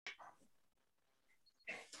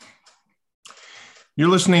You're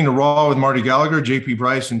listening to Raw with Marty Gallagher, JP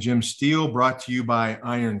Bryce, and Jim Steele, brought to you by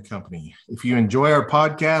Iron Company. If you enjoy our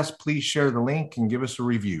podcast, please share the link and give us a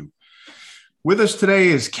review. With us today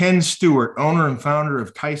is Ken Stewart, owner and founder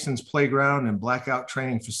of Tyson's Playground and Blackout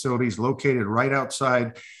Training Facilities located right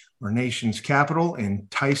outside our nation's capital in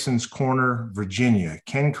Tyson's Corner, Virginia.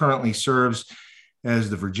 Ken currently serves as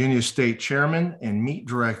the Virginia State Chairman and Meet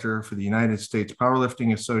Director for the United States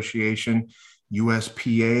Powerlifting Association,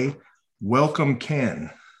 USPA. Welcome,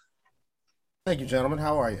 Ken. Thank you, gentlemen.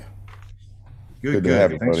 How are you? Good to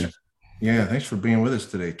have you, buddy. Thanks for being with us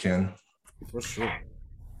today, Ken. For sure.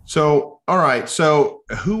 So, all right. So,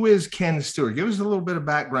 who is Ken Stewart? Give us a little bit of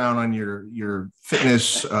background on your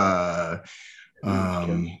fitness,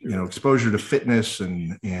 exposure to fitness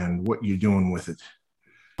and what you're doing with it.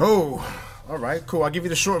 Oh, all right, cool. I'll give you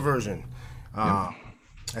the short version.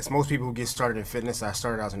 As most people who get started in fitness, I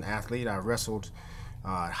started as an athlete. I wrestled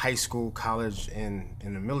high school, college, and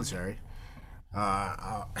in the military.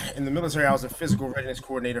 In the military, I was a physical readiness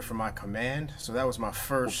coordinator for my command. So that was my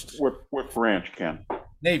first. What branch, Ken?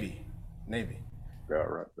 Navy. Yeah,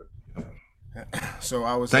 right. So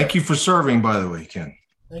I was. Thank you for serving, by the way, Ken.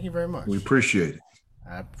 Thank you very much. We appreciate it.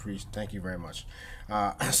 Thank you very much.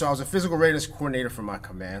 So I was a physical readiness coordinator for my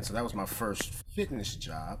command. So that was my first fitness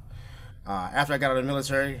job. After I got out of the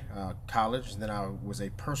military, college, then I was a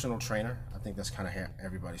personal trainer. I think that's kind of how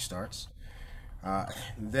everybody starts.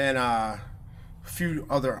 Then a few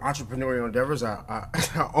other entrepreneurial endeavors. I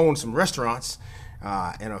owned some restaurants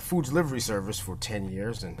and a food delivery service for 10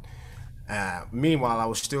 years. And meanwhile, I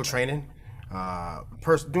was still training,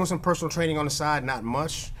 doing some personal training on the side, not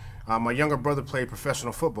much. My younger brother played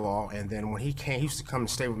professional football, and then when he came, he used to come and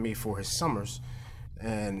stay with me for his summers.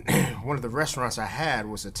 And one of the restaurants I had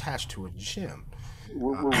was attached to a gym.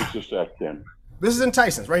 Where was this at, Ken? This is in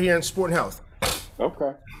Tyson's, right here in Sport and Health.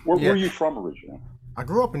 Okay. Where are you from originally? I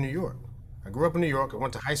grew up in New York. I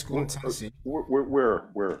went to high school in Tennessee.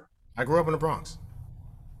 Where? I grew up in the Bronx.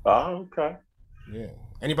 Oh, okay. Yeah.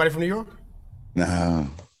 Anybody from New York? No.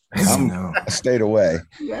 No. I stayed away.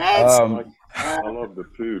 Yes. I love the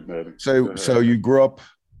food, man. So you grew up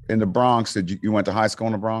in the Bronx. Did you went to high school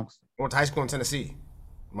in the Bronx? I went to high school in Tennessee.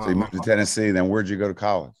 So you moved to Tennessee. Then where'd you go to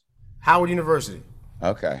college? Howard University.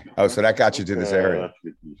 Okay. Oh, so that got you to this area.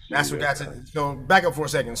 That's what got you. So back up for a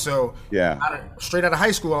second. So straight out of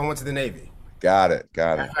high school, I went to the Navy. Got it.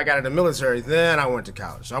 After I got out of the military, then I went to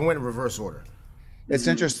college. So I went in reverse order. It's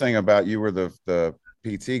interesting about you were the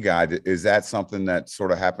PT guy. Is that something that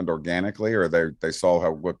sort of happened organically, or they saw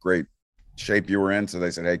what great shape you were in, so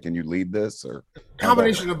they said, "Hey, can you lead this?" Or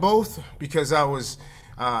combination of both, because I was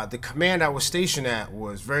the command I was stationed at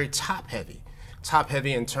was very top heavy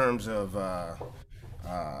in terms of the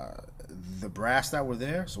brass that were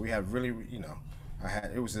there. So we had really,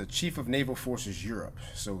 it was the Chief of Naval Forces Europe,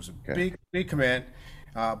 so it was a big command.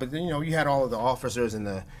 But then you had all of the officers, and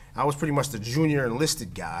I was pretty much the junior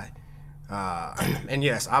enlisted guy. And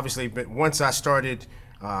yes, obviously, but once I started,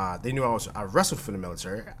 they knew I wrestled for the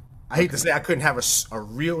military. I hate to say I couldn't have a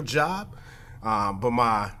real job, but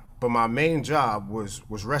my main job was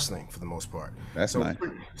wrestling for the most part. That's nice.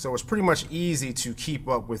 So it was pretty much easy to keep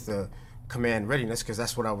up with the command readiness, because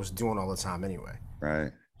that's what I was doing all the time anyway.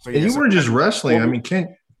 Right. So you weren't just wrestling. I mean,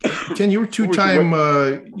 Ken, you were two-time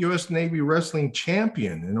U.S. Navy wrestling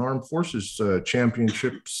champion and Armed Forces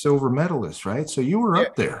Championship silver medalist, right? So you were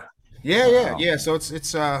up there. Yeah. So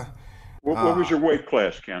it's What was your weight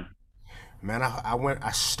class, Ken? Man,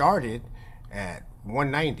 I started at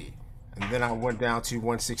 190, and then I went down to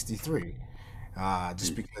 163,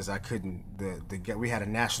 just because I couldn't. We had a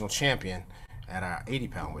national champion at our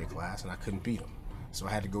 80-pound weight class, and I couldn't beat him, so I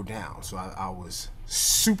had to go down. So I was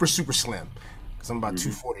super slim, because I'm about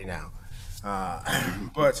 240 now.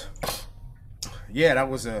 But yeah, that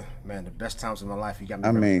was the best times of my life. You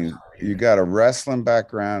got a wrestling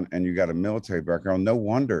background and you got a military background. No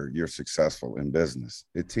wonder you're successful in business.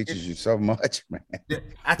 It teaches you so much, man.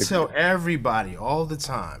 I tell everybody all the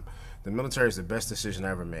time, the military is the best decision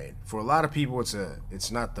I ever made. For a lot of people,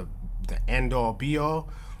 it's not the end all be all,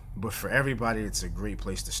 but for everybody, it's a great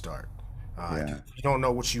place to start. If you don't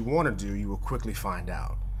know what you want to do, you will quickly find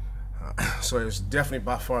out. So it was definitely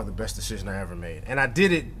by far the best decision I ever made, and I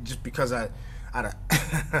did it just because I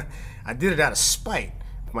did it out of spite.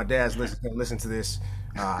 If my dad's listen to this,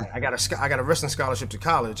 I got a wrestling scholarship to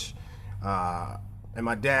college, and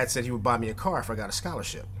my dad said he would buy me a car if I got a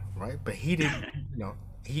scholarship, right? But he didn't,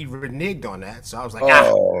 he reneged on that. So I was like,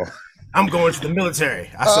 I'm going to the military.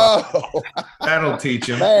 That'll teach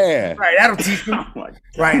him, man. Right, that'll teach him.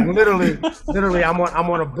 Right, literally, I'm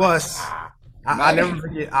on a bus I never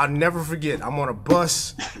forget. I'll never forget. I'm on a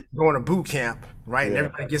bus going to boot camp, right? And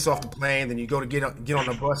everybody gets off the plane. Then you go to get on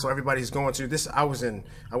the bus. So everybody's going to this. I went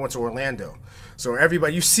to Orlando. So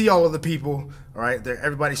everybody, you see all of the people, all right?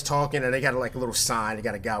 Everybody's talking, and they got like a little sign. They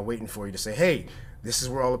got a guy waiting for you to say, "Hey, this is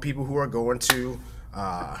where all the people who are going to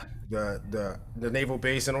the naval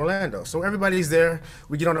base in Orlando." So everybody's there.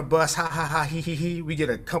 We get on the bus. Ha ha ha he he he. We get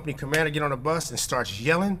a company commander get on the bus and starts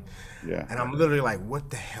yelling. Yeah. And I'm literally like, what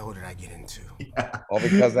the hell did I get into? All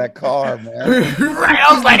because that car, man. Right.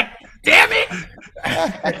 I was like, damn it.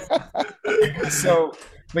 So,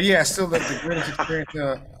 but yeah, still the greatest experience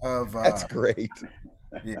of that's great.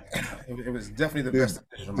 Yeah, it was definitely the best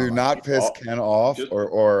decision of my Do life. not piss Ken off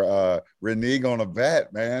or renege on a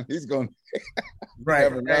bet, man. He's going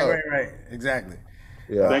right, exactly.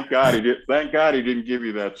 Yeah. Thank God he didn't give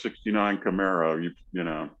you that '69 Camaro. You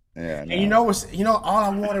know. Yeah. And all I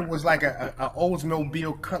wanted was like a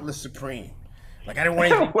Oldsmobile Cutlass Supreme. Like I didn't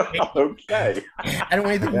want anything. Okay. I didn't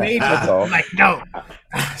want anything major. I'm like, no.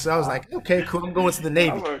 So I was like, okay, cool. I'm going to the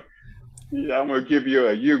Navy. I'm gonna give you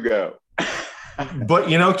a Yugo. But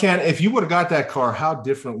Ken, if you would have got that car, how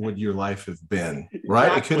different would your life have been?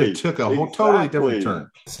 Right? It could have took a whole totally different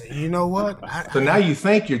turn. So you know what? So now you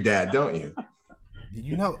thank your dad, don't you?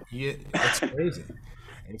 It's crazy.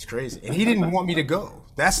 It's crazy. And he didn't want me to go.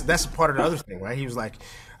 That's part of the other thing, right? He was like,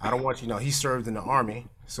 I don't want you, he served in the Army.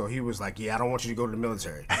 So he was like, yeah, I don't want you to go to the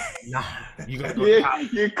military. Nah, you gotta go to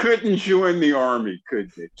college. You couldn't join the Army,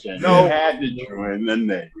 could you, Ken? No. You had to join the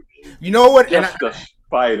Navy. You know what? Just to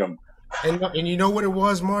spite them. And you know what it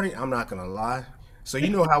was, Marty? I'm not gonna lie. So you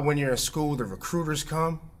know how when you're in school, the recruiters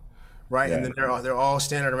come, right? Yeah. And then they're all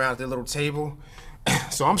standing around at their little table.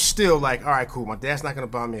 So I'm still like, all right, cool. My dad's not gonna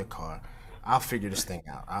buy me a car. I'll figure this thing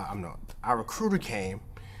out. I'm not. Our recruiter came,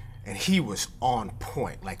 and he was on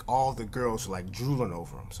point. Like all the girls were like drooling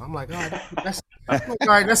over him. So I'm like, all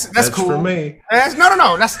right, that's cool. For me. No. That's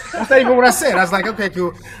not even what I said. I was like, okay,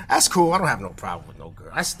 cool. That's cool. I don't have no problem with no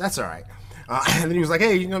girl. That's all right. And then he was like,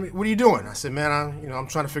 hey, what are you doing? I said, man, I'm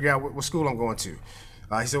trying to figure out what school I'm going to.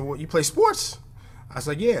 He said, well, you play sports? I was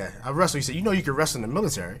like, yeah, I wrestle. He said, you can wrestle in the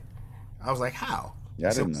military. I was like, how? Yeah,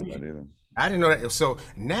 I didn't know that either. I didn't know that. So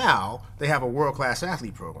now they have a world-class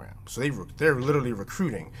athlete program. So they're literally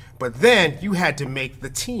recruiting. But then you had to make the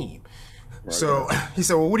team. Right. So he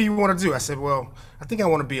said, well, what do you want to do? I said, well, I think I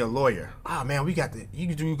want to be a lawyer. Oh, man, you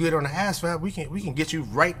can do good on the ASVAB. We can get you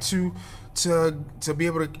right to be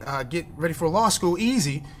able to get ready for law school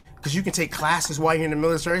easy because you can take classes while you're in the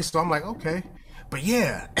military. So I'm like, okay. But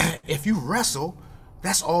yeah, if you wrestle,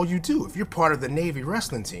 that's all you do. If you're part of the Navy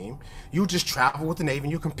wrestling team, you'll just travel with the Navy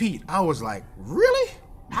and you'll compete. I was like, really?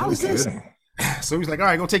 How is this? So he was like, all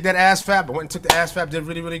right, go take that ASVAB. I went and took the ASVAB, did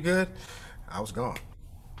really, really good. I was gone.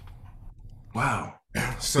 Wow.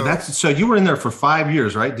 So you were in there for 5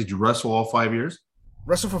 years, right? Did you wrestle all 5 years?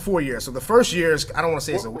 Wrestled for 4 years. So the first year is, I don't want to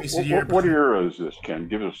say it's a wasted year. What year is this, Ken?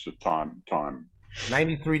 Give us the time.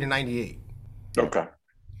 93 to 98. Okay.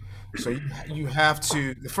 So you have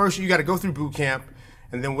to, the first, you got to go through boot camp,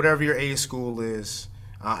 and then whatever your A school is,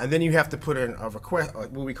 and then you have to put in a request,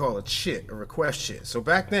 what we call a request chit. So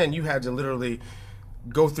back then you had to literally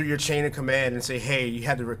go through your chain of command and say, hey, you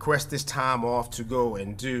had to request this time off to go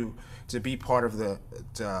and to be part of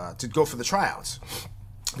to go for the tryouts.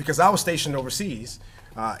 Because I was stationed overseas,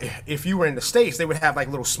 if you were in the States, they would have like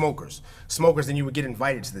little smokers, then you would get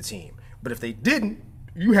invited to the team. But if they didn't,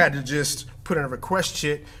 you had to just put in a request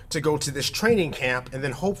chit to go to this training camp and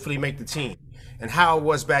then hopefully make the team. And how it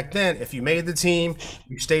was back then, if you made the team,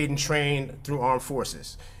 you stayed and trained through armed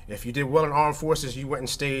forces. If you did well in armed forces, you went and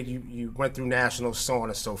stayed, you went through nationals, so on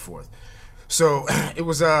and so forth. So it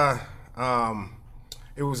was a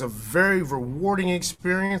very rewarding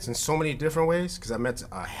experience in so many different ways because I met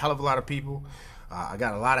a hell of a lot of people. I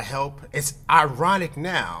got a lot of help. It's ironic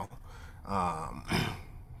now,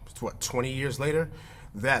 20 years later,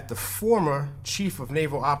 that the former chief of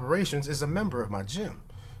naval operations is a member of my gym.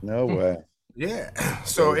 No way. Yeah,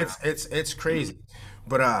 so it's crazy,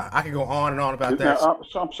 but I could go on and on about that.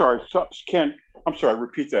 I'm sorry, Ken. I'm sorry.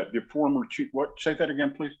 Repeat that. The former chief. What? Say that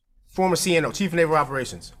again, please. Former CNO, Chief of Naval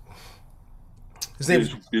Operations. His name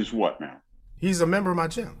is what now? He's a member of my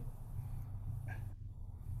gym.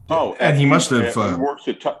 Oh, and he must have. He works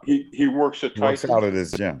at he works at works out at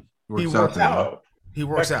his gym. He works out.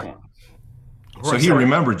 So he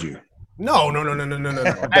remembered you. No.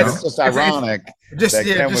 That's just ironic.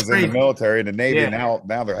 Ken was in the military and the Navy. Yeah.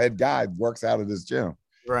 Now their head guy works out at his gym.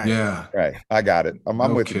 Right. Yeah. Right. I got it. I'm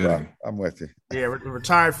with you, bro. I'm with you. Yeah.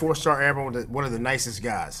 Retired 4-star airman, one of the nicest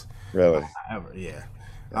guys. Really? Ever. Yeah.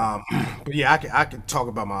 But yeah, I could talk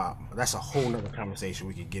about that's a whole nother conversation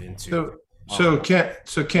we could get into. So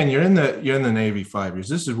Ken, you're in the Navy 5 years.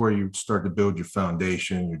 This is where you start to build your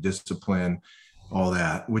foundation, your discipline, all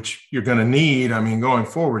that, which you're going to need. I mean, going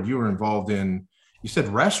forward, you were involved in, you said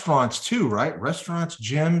restaurants too, right? Restaurants,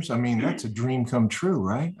 gyms. I mean, that's a dream come true,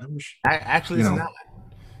 right? I wish, Actually, it's not.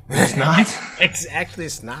 It's not.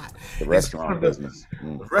 It's not. The restaurant business.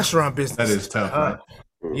 The restaurant business. That is tough, right?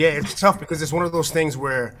 Yeah, it's tough because it's one of those things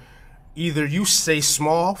where either you stay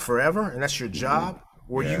small forever and that's your job,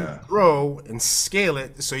 or you grow and scale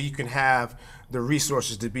it so you can have the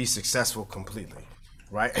resources to be successful completely,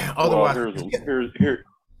 right? Well, Otherwise,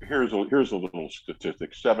 here's a little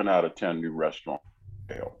statistic: 7 out of 10 new restaurants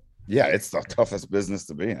fail. Yeah, it's the toughest business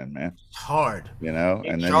to be in, man. it's hard. And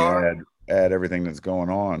then you add everything that's going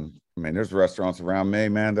on. I mean, there's restaurants around me,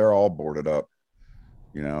 man. They're all boarded up.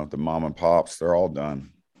 The mom and pops, they're all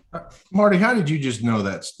done. Marty, how did you just know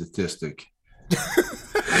that statistic?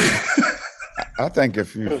 I think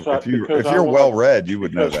if you're well read, you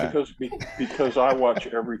would know that. Because I watch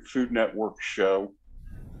every Food Network show.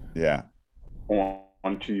 Yeah. On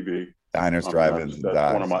TV. Diners, drive-ins, and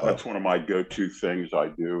dives. That's one of my go-to things I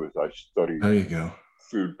do is I study. There you go.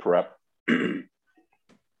 Food prep.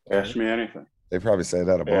 Ask me anything. They probably say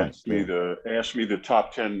that a bunch. Ask me the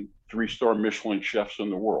top 10 3-star Michelin chefs in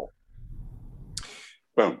the world.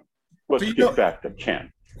 Boom. Let's get back to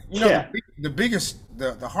Ken.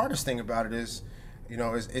 The hardest thing about it is,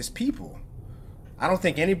 is people. I don't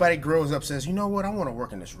think anybody grows up says, you know what, I want to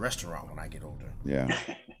work in this restaurant when I get older. Yeah.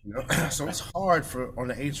 So it's hard on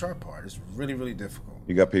the HR part. It's really, really difficult.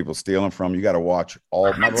 You got people stealing from you. Got to watch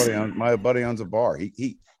all. My buddy owns a bar.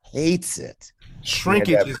 He hates it.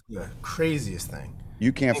 Shrinkage is the craziest thing.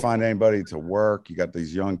 You can't find anybody to work. You got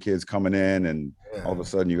these young kids coming in, and all of a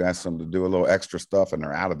sudden you ask them to do a little extra stuff, and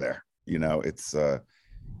they're out of there. It's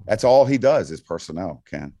that's all he does is personnel.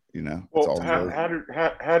 Ken, Well,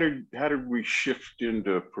 how did we shift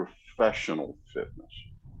into professional fitness?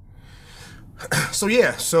 So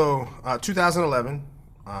 2011,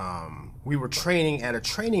 we were training at a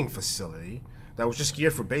training facility that was just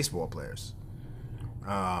geared for baseball players.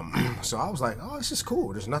 So I was like, oh, this is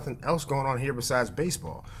cool. There's nothing else going on here besides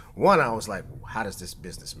baseball. One, I was like, how does this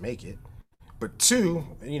business make it? But two,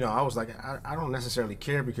 I was like, I don't necessarily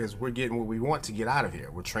care because we're getting what we want to get out of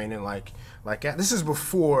here. We're training like this is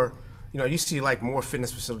before, you see like more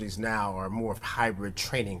fitness facilities now are more hybrid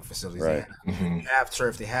training facilities. Right. They have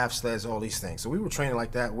turf, they have sleds, all these things. So we were training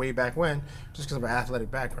like that way back when, just because of our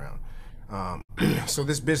athletic background. So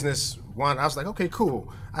this business, I was like, okay,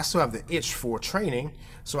 cool. I still have the itch for training.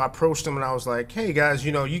 So I approached them and I was like, hey guys,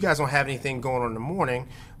 you guys don't have anything going on in the morning.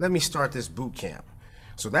 Let me start this boot camp.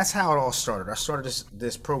 So that's how it all started. I started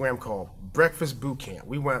this program called Breakfast Boot Camp.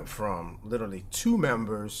 We went from literally 2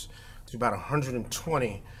 members to about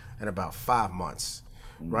 120 in about 5 months,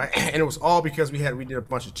 right? And it was all because we did a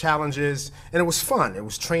bunch of challenges, and it was fun. It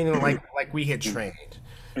was training like we had trained.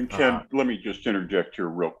 And Ken, let me just interject here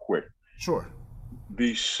real quick. Sure.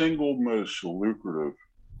 The single most lucrative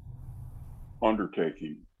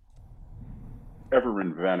undertaking ever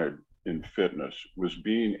invented in fitness was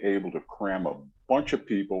being able to cram a bunch of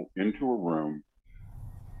people into a room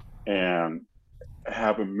and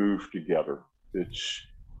have them move together. It's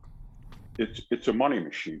a money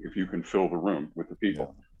machine if you can fill the room with the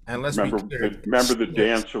people. And let's remember the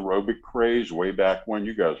Yes. dance aerobic craze way back when.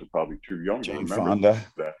 You guys are probably too young to Jane remember Fonda.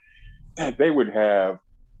 that. And they would have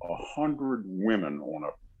 100 women on a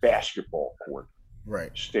basketball court,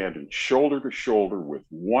 Right. standing shoulder to shoulder with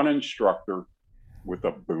one instructor with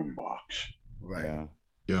a boombox. Right. Yeah.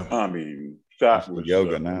 Yeah. I mean, that was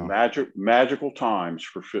yoga now. magical times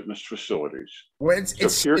for fitness facilities. Well,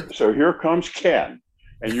 So here comes Ken,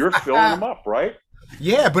 and you're filling them up, right?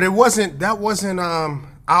 yeah, but that wasn't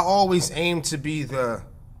I always aimed to be the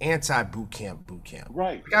anti boot camp.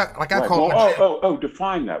 Right. I Right. call Well,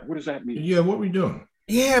 define that. What does that mean? Yeah, what we doing?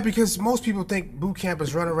 Yeah, because most people think boot camp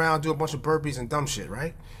is run around, do a bunch of burpees and dumb shit,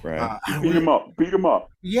 right? Right. Beat them up.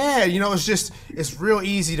 Yeah, it's real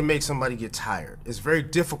easy to make somebody get tired. It's very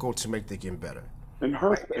difficult to make them get better. And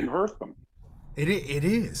hurt them. It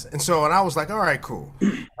is. And I was like, all right, cool. All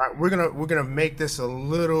right, we're gonna make this a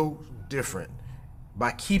little different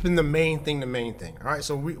by keeping the main thing. All right.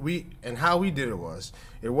 So we how we did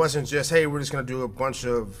it wasn't just, hey, we're just gonna do a bunch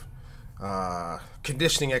of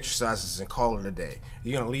conditioning exercises and call it a day.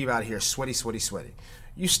 You're gonna leave out here sweaty.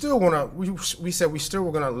 You still wanna we said we still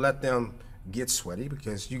were gonna let them get sweaty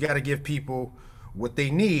because you gotta give people what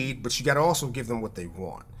they need, but you gotta also give them what they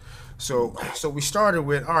want. So we started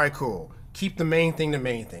with, all right, cool. Keep the main thing the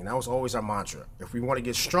main thing. That was always our mantra. If we want to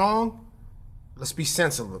get strong, let's be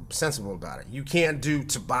sensible about it. You can't do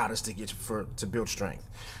Tabatas to build strength.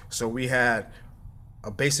 So we had a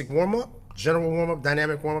basic warm up, general warm up,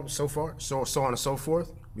 dynamic warm up, so on and so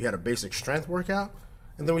forth. We had a basic strength workout,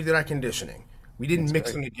 and then we did our conditioning. We didn't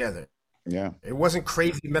mix them together. Yeah. It wasn't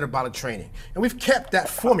crazy metabolic training, and we've kept that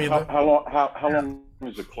formula. How long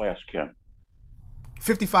is the class, Ken?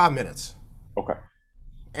 55 minutes. Okay.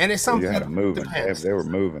 And it's So something you had them moving. depends. They were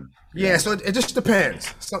moving. Yeah, so it just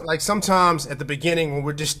depends. So, like sometimes at the beginning when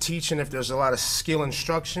we're just teaching, if there's a lot of skill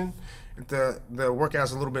instruction, the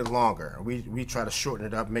workout's a little bit longer. We try to shorten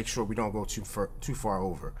it up, make sure we don't go too far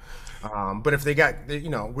over. But if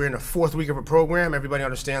we're in the fourth week of a program, everybody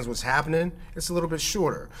understands what's happening. It's a little bit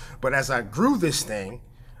shorter. But as I grew this thing,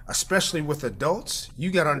 especially with adults,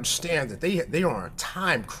 you got to understand that they are on a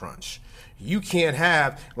time crunch. You can't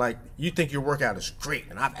have, like, you think your workout is great,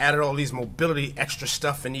 and I've added all these mobility extra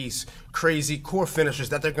stuff and these crazy core finishers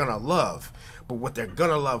that they're gonna love. But what they're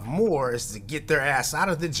gonna love more is to get their ass out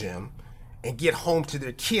of the gym and get home to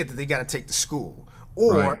their kid that they gotta take to school,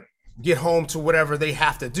 or Right. get home to whatever they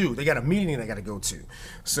have to do. They got a meeting they gotta go to.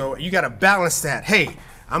 So you gotta balance that. Hey,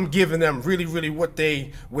 I'm giving them really, really what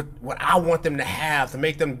I want them to have to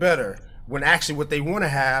make them better, when actually what they wanna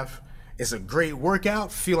have is a great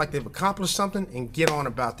workout, feel like they've accomplished something, and get on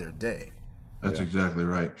about their day. That's exactly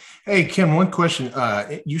right. Hey, Kim, one question.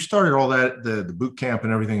 You started all that, the boot camp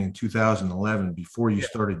and everything in 2011 before you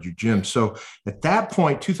started your gym. So at that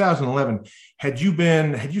point, 2011, had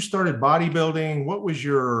you started bodybuilding? What was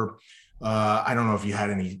your, I don't know if you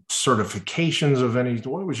had any certifications of any,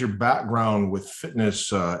 what was your background with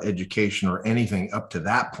fitness education or anything up to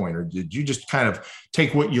that point? Or did you just kind of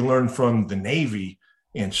take what you learned from the Navy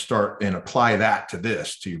and start and apply that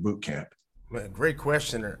to your boot camp? Man, great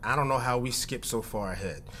question. I don't know how we skipped so far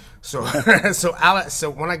ahead. So, so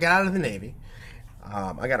when I got out of the Navy,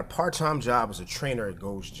 I got a part-time job as a trainer at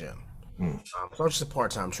Gold's Gym. So I was just a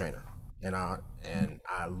part-time trainer, and I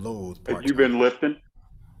loathed part-time. Have you been lifting?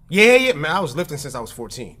 Yeah, man. I was lifting since I was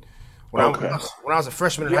 14. When Okay. I was a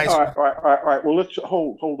freshman in Yeah, high school. all right. Well, let's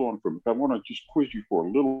hold on for a minute. I want to just quiz you for a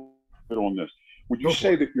little bit on this. Would you Go for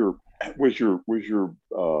say that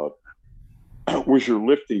was your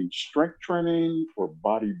lifting strength training or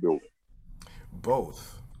bodybuilding?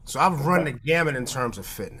 Both. So I've run the gamut in terms of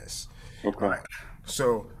fitness. Okay. Right.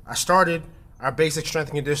 So I started our basic strength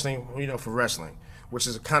and conditioning, for wrestling, which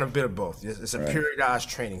is a kind of bit of both. It's a periodized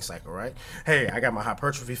training cycle, right? Hey, I got my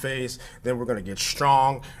hypertrophy phase, then we're gonna get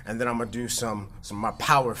strong, and then I'm gonna do some my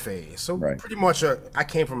power phase. So pretty much, I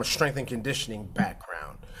came from a strength and conditioning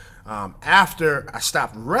background. After I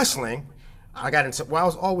stopped wrestling, I got into. Well, I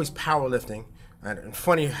was always powerlifting, and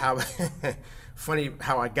funny how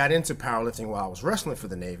I got into powerlifting while I was wrestling for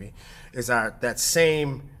the Navy is that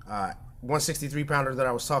same 163 pounder that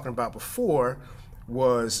I was talking about before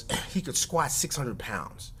he could squat 600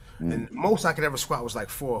 pounds. And most I could ever squat was like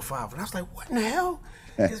 405. And I was like, what in the hell?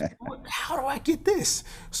 How do I get this?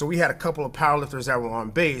 So we had a couple of powerlifters that were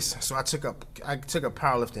on base. So I took up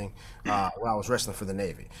powerlifting while I was wrestling for the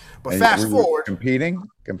Navy. But fast forward.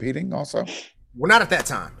 Competing also? Well, not at that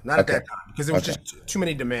time. Not at that time. Because it was just too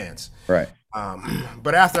many demands. Right.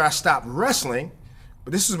 But after I stopped wrestling,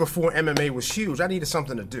 but this was before MMA was huge, I needed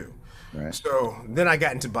something to do. Right. So then I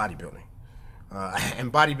got into bodybuilding.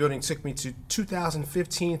 And bodybuilding took me to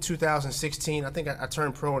 2015, 2016. I think I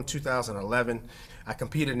turned pro in 2011. I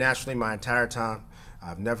competed nationally my entire time.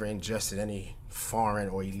 I've never ingested any foreign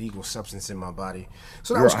or illegal substance in my body.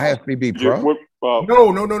 So that You're was IFBB pro?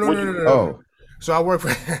 No. Oh. So I work for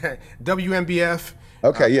WMBF.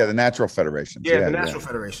 Okay, yeah, the natural federations. Yeah, the natural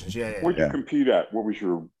federations. Yeah. Where'd you compete at? What was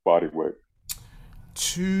your body weight?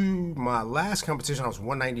 To my last competition, I was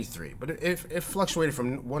 193, but it fluctuated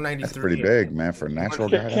from 193. That's pretty big, man, for a natural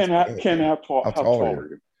guy. Ken, how tall are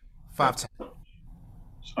you? 5'10".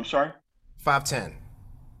 I'm sorry? 5'10".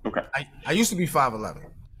 Okay. I used to be 5'11".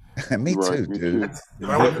 Me too, dude.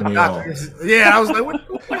 I went to the doctor. Yeah, I was like,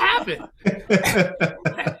 what happened?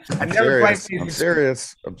 I never I'm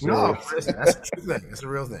serious. No, listen, that's a true thing. That's a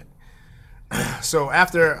real thing. So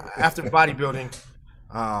after bodybuilding,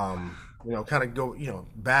 kind of go,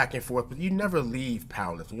 back and forth, but you never leave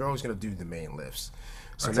powerlifting. You're always going to do the main lifts.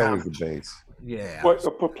 So That's now, always the base. Yeah. But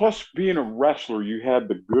plus, being a wrestler, you had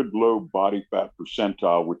the good low body fat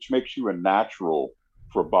percentile, which makes you a natural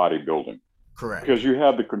for bodybuilding. Correct. Because you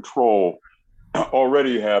have the control.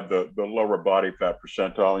 Already you have the lower body fat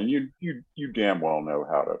percentile, and you damn well know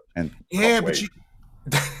how to. And but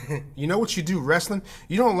you know what you do wrestling?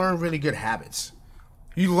 You don't learn really good habits.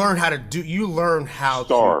 You learn how to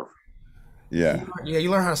starve. Yeah.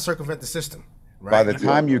 You learn how to circumvent the system. right? By the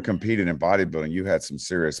time you competed in bodybuilding, you had some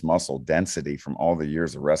serious muscle density from all the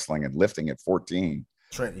years of wrestling and lifting at 14.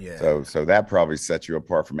 Yeah. So that probably set you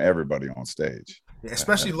apart from everybody on stage. Yeah,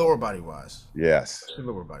 especially lower body wise. Yes. Especially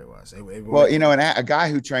lower body wise. Well, you know, and a guy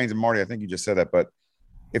who trains, and Marty, I think you just said that, but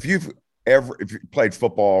if you played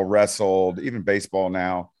football, wrestled, even baseball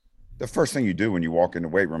now, the first thing you do when you walk in the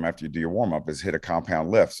weight room after you do your warm up is hit a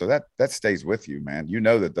compound lift. So that stays with you, man. You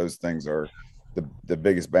know that those things are the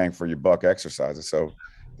biggest bang for your buck exercises. So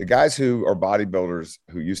the guys who are bodybuilders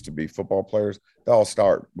who used to be football players, they all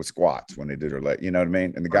start with squats when they do their leg. You know what I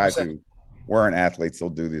mean? And the guys 100%. who weren't athletes, they'll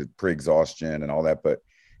do the pre-exhaustion and all that. But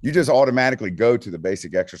you just automatically go to the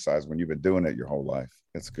basic exercise when you've been doing it your whole life.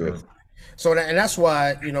 That's good. So and that's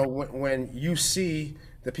why, you know, when you see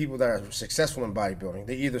the people that are successful in bodybuilding,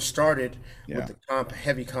 they either started with the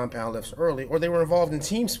heavy compound lifts early, or they were involved in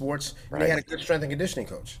team sports and they had a good strength and conditioning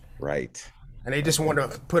coach. Right. And they just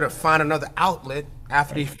wanted to find another outlet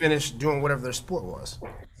after they finished doing whatever their sport was.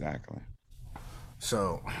 Exactly.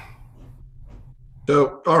 So,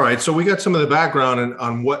 all right. So we got some of the background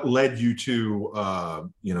on what led you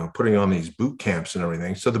to, you know, putting on these boot camps and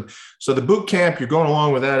everything. So the boot camp, you're going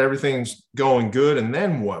along with that. Everything's going good. And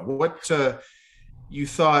then what? You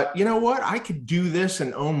thought, you know what? I could do this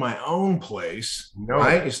and own my own place. No.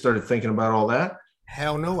 Right? You started thinking about all that.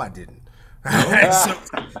 Hell no, I didn't.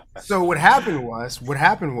 So what happened was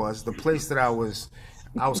the place that I was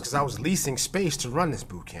because I was leasing space to run this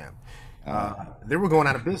boot camp. They were going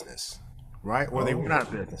out of business, right? Or they went out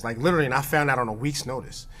of business, like literally, and I found out on a week's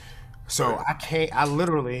notice. So I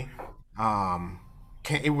literally,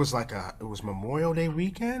 it was Memorial Day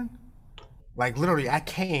weekend. Like literally, I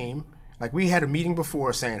came. Like we had a meeting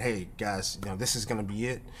before saying, hey guys, you know, this is gonna be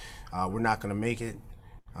it. We're not gonna make it.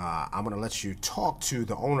 I'm gonna let you talk to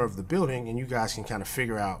the owner of the building, and you guys can kind of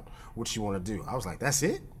figure out what you want to do. I was like, that's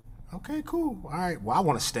it? Okay, cool. All right. Well, I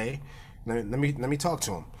want to stay. Let me talk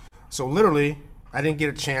to him. So literally, I didn't get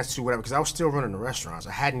a chance to whatever because I was still running the restaurants.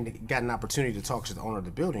 I hadn't gotten an opportunity to talk to the owner of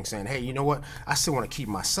the building, saying, hey, you know what? I still want to keep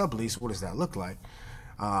my sublease. What does that look like?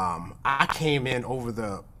 I came in over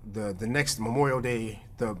the next Memorial Day,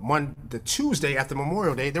 the Tuesday after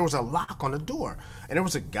Memorial Day. There was a lock on the door, and there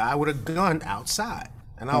was a guy with a gun outside.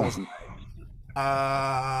 And I was like,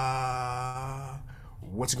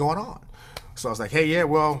 what's going on? So I was like, hey, yeah,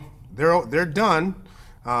 well, they're done.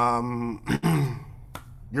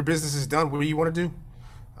 Your business is done. What do you want to do?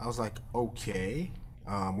 I was like, okay.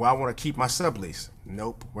 Well, I want to keep my sublease.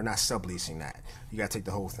 Nope, we're not subleasing that. You got to take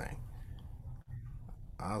the whole thing.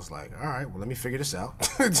 I was like, all right, well, let me figure this out.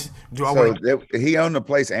 He owned the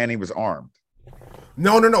place and he was armed.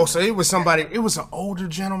 No. So it was somebody. It was an older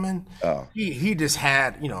gentleman. Oh. He just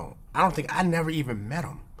had, you know. I never even met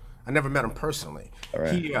him. I never met him personally. All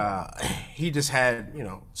right. He just had, you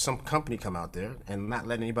know, some company come out there and not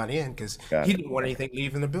let anybody in because he didn't want anything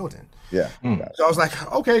leaving the building. Yeah. So I was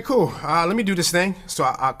like, okay, cool. Let me do this thing. So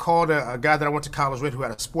I called a guy that I went to college with who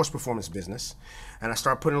had a sports performance business, and I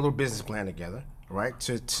started putting a little business plan together, right,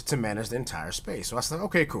 to manage the entire space. So I said,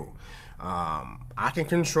 okay, cool. I can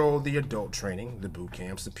control the adult training, the boot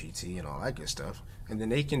camps, the PT, and all that good stuff, and then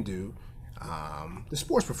they can do the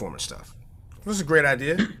sports performance stuff. It was a great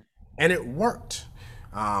idea, and it worked.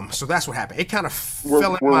 So that's what happened. It kind of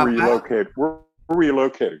fell in my lap. Where were you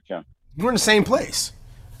located, Ken? We're in the same place.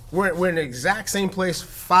 We're in the exact same place,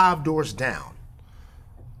 5 doors down.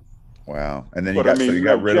 Wow! And then you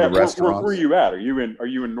got rid of the restaurants. Where are you at? Are you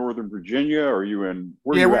in Northern Virginia? Are you in?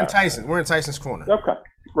 We're in Tyson. We're in Tyson's Corner. Okay,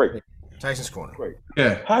 great. Tyson's Corner. Great.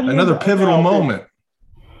 Yeah, another pivotal moment.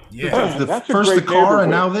 Yeah, the first the car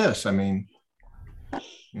and now this. I mean,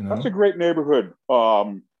 you know, that's a great neighborhood.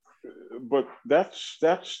 But that's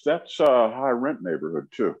a high rent neighborhood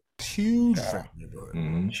too. Huge neighborhood.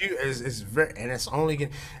 Mm-hmm. It's very, and it's only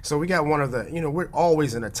getting. So we got one of the. You know, we're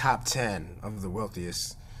always in the top 10 of the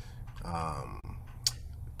wealthiest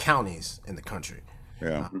counties in the country.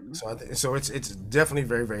 Yeah. So it's definitely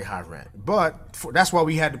very, very high rent. But that's why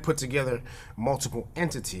we had to put together multiple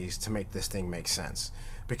entities to make this thing make sense.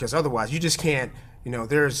 Because otherwise, you just can't. You know,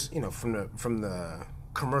 there's from the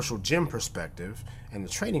commercial gym perspective and the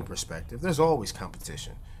training perspective, there's always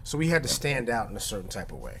competition. So we had to stand out in a certain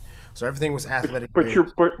type of way. So everything was athletic. But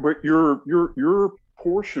your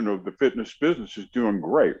portion of the fitness business is doing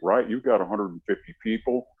great, right? You've got 150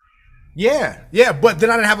 people. Yeah. But then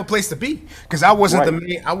I didn't have a place to be because I wasn't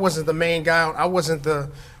the main guy. I wasn't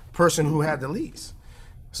the person who had the lease.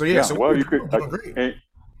 So So well, you could. I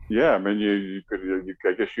mean, you could.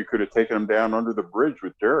 I guess you could have taken them down under the bridge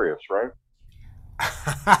with Darius, right?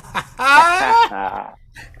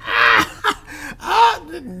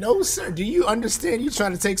 No, sir. Do you understand? You're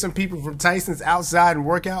trying to take some people from Tyson's outside and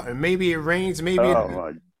work out, and maybe it rains, maybe Oh it.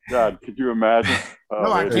 my God, could you imagine?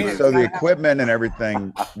 No, I wait a can't. minute. So the equipment and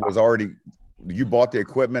everything was already. You bought the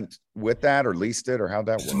equipment with that, or leased it, or how'd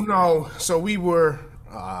that work? No, so we were,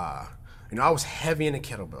 I was heavy into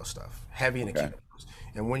kettlebell stuff, heavy into kettlebells.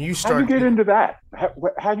 And when you How'd start, you get into that?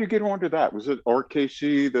 How'd you get onto that? Was it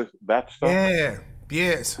RKC, that stuff? yeah,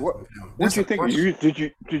 yes. What That's did you a think? bunch-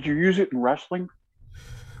 Did you use it in wrestling?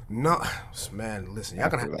 No, man, listen, y'all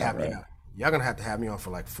gonna have to have me Right. on. Y'all gonna have to have me on for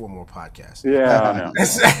like 4 more podcasts. Yeah, I know.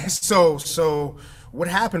 So what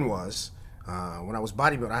happened was when I was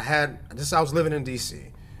bodybuilding, I was living in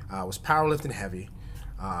DC. I was powerlifting heavy,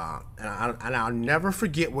 and I'll never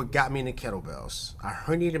forget what got me into kettlebells. I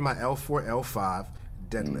herniated my L4, L5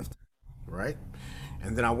 deadlift, right?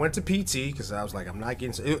 And then I went to PT because I was like, I'm not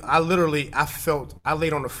getting. I laid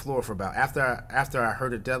on the floor for about after I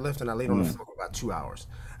heard a deadlift, and I laid on the floor for about 2 hours,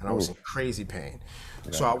 and I was in crazy pain.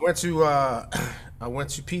 So I went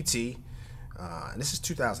to PT, and this is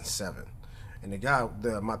 2007, and the guy,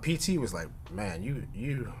 my PT was like, man, you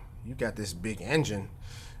got this big engine,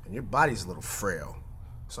 and your body's a little frail.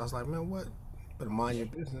 So I was like, man, what? Better mind your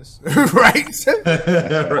business, right?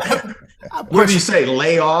 What did he say?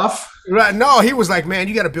 Lay off? Right? No, he was like, man,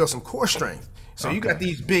 you got to build some core strength. So you got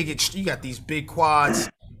these big quads.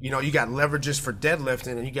 You got leverages for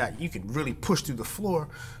deadlifting, and you can really push through the floor.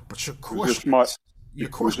 But your core strength,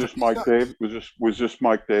 Was this Mike Davis? Was this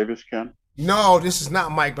Mike Davis, Ken? No, this is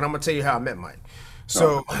not Mike. But I'm gonna tell you how I met Mike.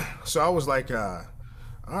 So I was like,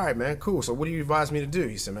 all right, man, cool. So what do you advise me to do?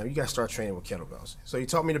 He said, man, you got to start training with kettlebells. So he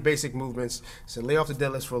taught me the basic movements. Said, lay off the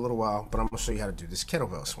deadlifts for a little while, but I'm going to show you how to do this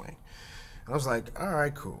kettlebell swing. And I was like, all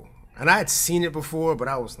right, cool. And I had seen it before, but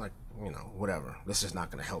I was like, whatever. This is not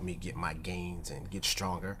going to help me get my gains and get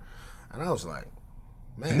stronger. And I was like,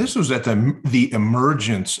 man. And this was at the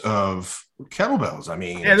emergence of kettlebells. I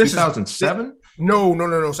mean, Yeah, 2007?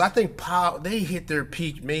 No. So I think they hit their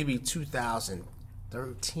peak maybe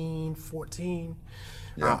 2013, 14.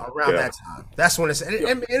 Around that time. That's when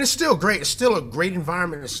and it's still great. It's still a great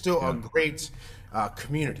environment. It's still a great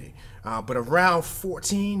community. But around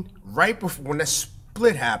 14, right before when that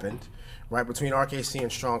split happened, right between RKC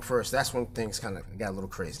and Strong First, that's when things kind of got a little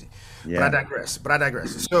crazy. Yeah. But I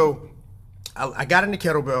digress. So I got into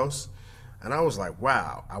kettlebells, and I was like,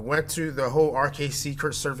 wow. I went to the whole RKC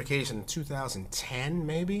certification in 2010,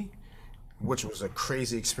 maybe, which was a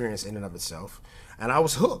crazy experience in and of itself. And I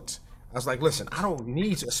was hooked. I was like, listen, I don't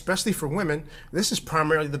need to, especially for women, this is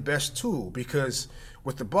primarily the best tool because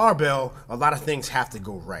with the barbell, a lot of things have to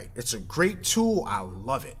go right. It's a great tool. I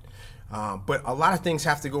love it. But a lot of things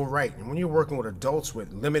have to go right. And when you're working with adults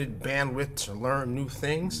with limited bandwidth to learn new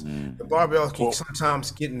things, the barbell can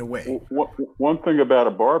sometimes get in the way. One thing about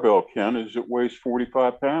a barbell, Ken, is it weighs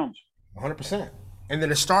 45 pounds. 100%. And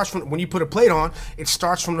then it starts from, when you put a plate on, it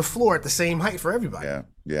starts from the floor at the same height for everybody.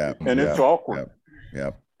 Yeah. And it's awkward.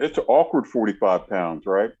 Yeah. It's awkward 45 pounds,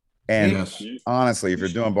 right? And Yes. honestly, if you're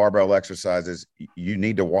doing barbell exercises, you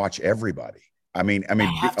need to watch everybody. I mean,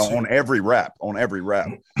 have to. on every rep.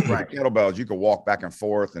 Right. Kettlebells, you can walk back and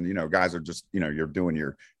forth, and guys are just, you're doing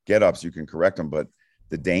your get-ups, you can correct them, but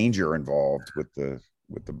the danger involved with the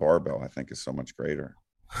barbell, I think, is so much greater.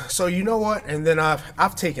 So you know what? And then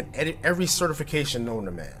I've taken every certification known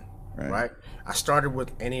to man. Right? I started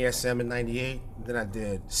with NASM in '98. Then I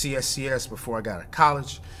did CSCS before I got out of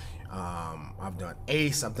college. I've done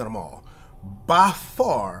ACE. I've done them all. By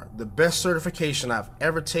far, the best certification I've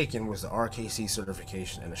ever taken was the RKC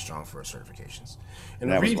certification and the Strong First certifications. And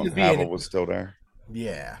that the was reason when being, Havel was still there.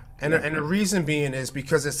 yeah, and the reason being is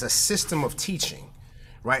because it's a system of teaching,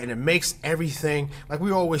 right? And it makes everything, like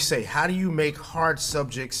we always say, how do you make hard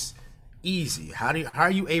subjects easy? How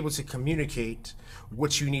are you able to communicate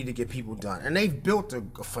what you need to get people done? And they've built a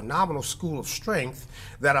phenomenal school of strength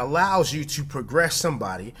that allows you to progress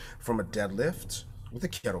somebody from a deadlift with a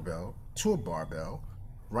kettlebell to a barbell,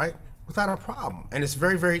 right? Without a problem. And it's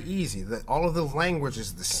very, very easy. All of the language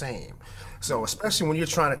is the same. So especially when you're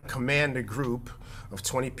trying to command a group of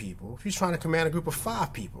 20 people, if you're trying to command a group of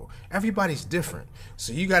 5 people, everybody's different.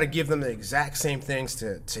 So you got to give them the exact same things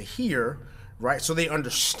to hear, right? So they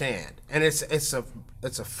understand. And it's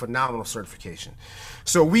a phenomenal certification.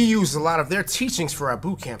 So we used a lot of their teachings for our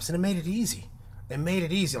boot camps, and it made it easy. It made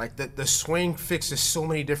it easy. Like the swing fixes so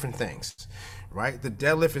many different things, right? The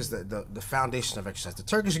deadlift is the foundation of exercise. The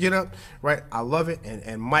Turkish get up, right? I love it.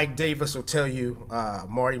 And Mike Davis will tell you,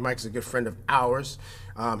 Marty, Mike's a good friend of ours.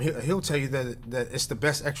 He'll tell you that it's the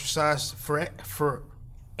best exercise for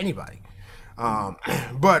anybody.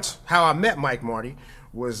 But how I met Mike, Marty,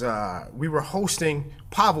 was we were hosting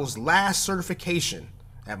Pavel's last certification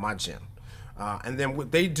at my gym. And then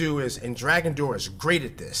what they do is, and Dragon Door is great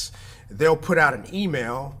at this, they'll put out an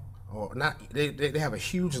email, or not, they have a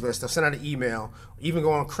huge list. They'll send out an email, even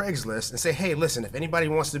go on Craigslist and say, hey, listen, if anybody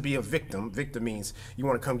wants to be a victim means you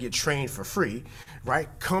want to come get trained for free, right?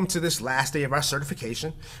 Come to this last day of our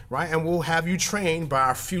certification, right? And we'll have you trained by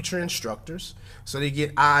our future instructors so they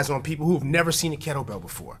get eyes on people who've never seen a kettlebell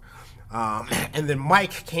before. And then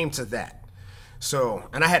Mike came to that. So,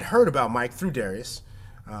 and I had heard about Mike through Darius.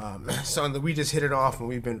 So we just hit it off, and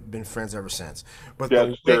we've been friends ever since. But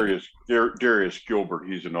yeah, Darius Gilbert.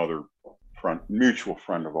 He's another mutual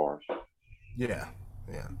friend of ours. Yeah,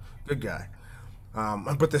 good guy.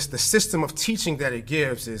 But the system of teaching that it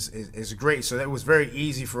gives is great. So that was very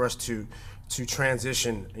easy for us to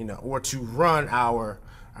transition, or to run our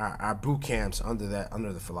boot camps under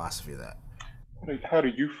the philosophy of that. How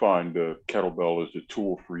did you find the kettlebell as a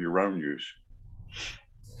tool for your own use?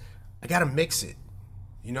 I got to mix it.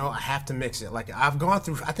 I have to mix it. Like I've gone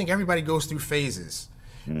through, I think everybody goes through phases,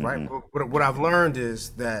 right? What I've learned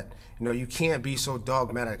is that, you can't be so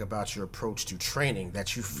dogmatic about your approach to training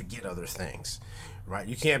that you forget other things, right?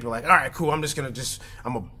 You can't be like, all right, cool, I'm a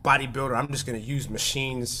bodybuilder, I'm just going to use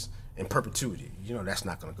machines in perpetuity. That's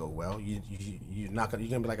not going to go well. You're going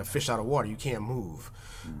to be like a fish out of water. You can't move.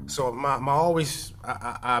 So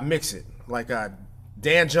I mix it. Like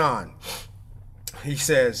Dan John, he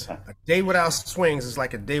says, a day without swings is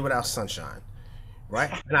like a day without sunshine,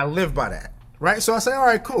 right? And I live by that, right? So I say, all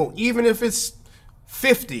right, cool. Even if it's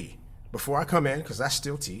 50 before I come in, because I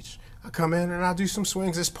still teach, I come in and I'll do some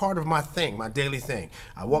swings. It's part of my thing, my daily thing.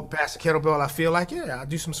 I walk past the kettlebell, I feel like, I'll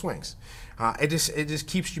do some swings. It just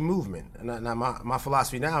keeps you moving. And my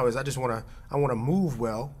philosophy now is I want to move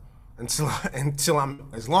well until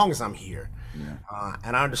as long as I'm here. Yeah.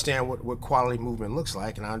 And I understand what quality movement looks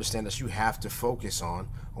like, and I understand that you have to focus on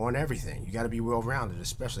everything. You got to be well-rounded,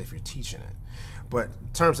 especially if you're teaching it. But in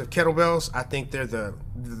terms of kettlebells, I think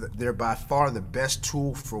they're by far the best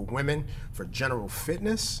tool for women for general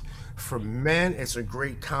fitness. For men, it's a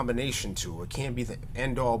great combination tool. It can't be the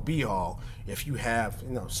end-all, be-all if you have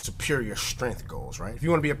superior strength goals, right? If you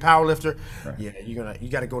want to be a power lifter, right, you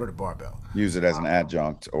got to go to the barbell. Use it as an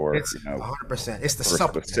adjunct, or it's 100%. It's the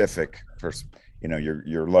supplement. Specific for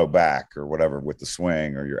your low back or whatever with the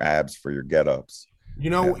swing, or your abs for your get-ups. You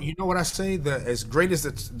know what I say? As great as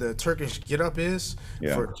the Turkish get up is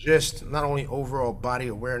for just not only overall body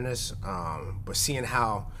awareness, but seeing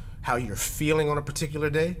how you're feeling on a particular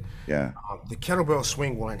day. Yeah. The kettlebell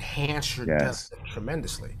swing will enhance your depth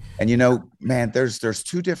tremendously. And man, there's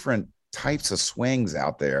two different types of swings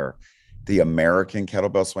out there. The American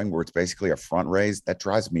kettlebell swing, where it's basically a front raise, that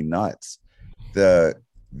drives me nuts. The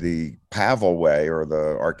Pavel way, or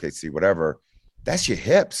the RKC, whatever, that's your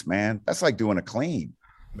hips, man. That's like doing a clean.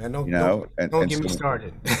 Man, don't get me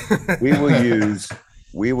started. we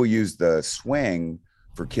will use the swing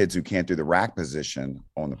for kids who can't do the rack position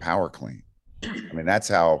on the power clean. I mean, that's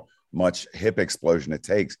how much hip explosion it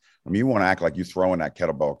takes. I mean, you want to act like you're throwing that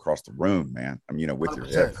kettlebell across the room, man. I mean, with 100%. Your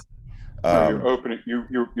hips. You're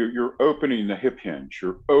opening the hip hinge.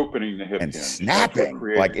 You're opening the hip and hinge. snapping.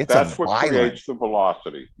 That's what creates the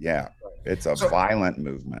velocity. Yeah, it's a violent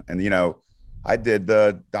movement. And I did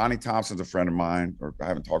Donnie Thompson's a friend of mine, or I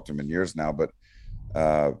haven't talked to him in years now, but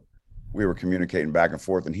we were communicating back and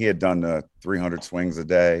forth, and he had done the 300 swings a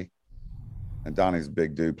day. And Donnie's a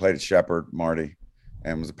big dude, played at Shepherd, Marty,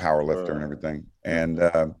 and was a power lifter and everything. And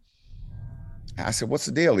I said, what's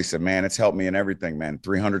the deal? He said, man, it's helped me in everything, man.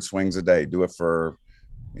 300 swings a day. Do it for,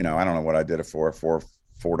 I don't know what I did it for 4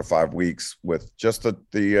 to 5 weeks with just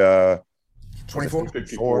the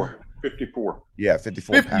 24? 54. Yeah,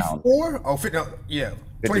 54 pounds. 54? Oh,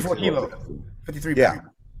 24 kilos. 53 pounds.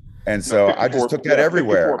 And so I just took that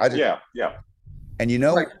everywhere. And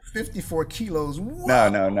like 54 kilos. Whoa.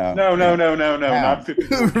 No, not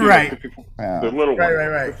 54 kilos, right. 54 pounds. The little one,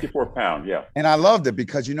 right. 54 pound, yeah. And I loved it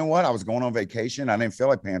because you know what? I was going on vacation. I didn't feel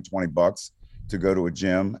like paying $20 to go to a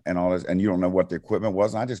gym and all this, and you don't know what the equipment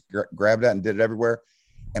was. And I just grabbed that and did it everywhere.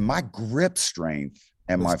 And my grip strength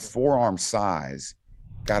and my forearm size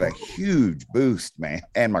got a huge boost, man,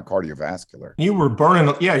 and my cardiovascular. You were burning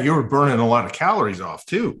a lot of calories off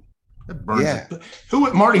too. Yeah. Who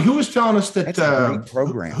was telling us that? That's a great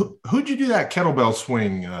program. Who'd you do that kettlebell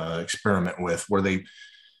swing experiment with, where they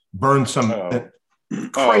burned some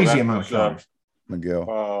crazy amount of calories?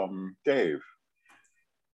 McGill. Dave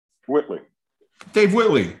Whitley. Dave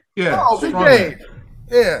Whitley. Yeah. Oh, Big Dave.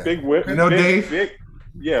 Yeah. Big Whitley. Dave?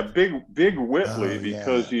 Big Whitley,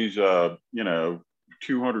 because he's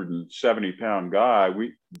 270-pound guy.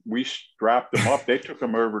 We strapped him up. They took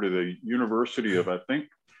him over to the University of, I think,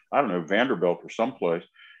 I don't know, Vanderbilt or someplace.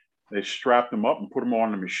 They strapped him up and put him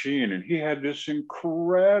on the machine, and he had this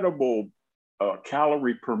incredible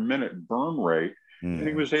calorie per minute burn rate. And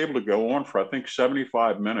he was able to go on for, I think,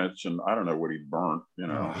 75 minutes. And I don't know what he burnt,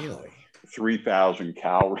 3,000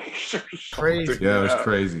 calories or something. Crazy. Yeah, it was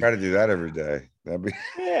crazy. Try to do that every day. That'd be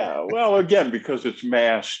Yeah, well, again, because it's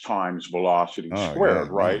mass times velocity squared,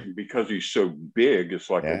 right? And because he's so big,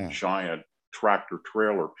 it's like a giant tractor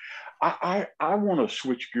trailer. I want to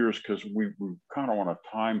switch gears because we kind of on a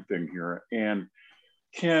time thing here. And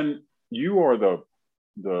Ken, you are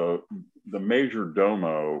the major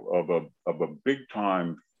domo of a big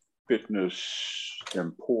time fitness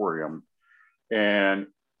emporium, and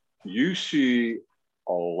you see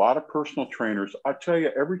a lot of personal trainers. I tell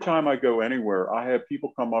you, every time I go anywhere, I have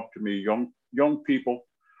people come up to me, young people,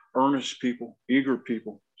 earnest people, eager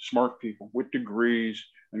people, smart people with degrees,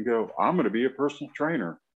 and go, I'm going to be a personal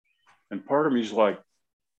trainer. And part of me is like,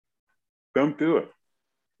 don't do it.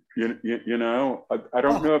 I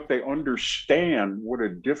don't know if they understand what a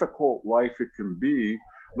difficult life it can be.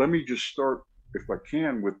 Let me just start, if I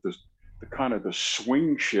can, with the kind of the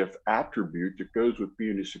swing shift attribute that goes with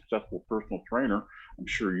being a successful personal trainer. I'm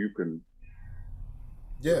sure you can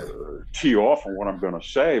tee off on what I'm going to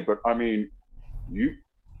say, but I mean,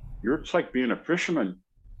 it's like being a fisherman.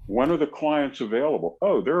 When are the clients available?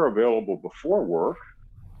 Oh, they're available before work,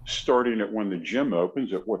 starting at when the gym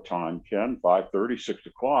opens at what time, Ken? 5:30, 6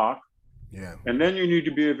 o'clock. Yeah. And then you need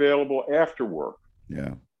to be available after work.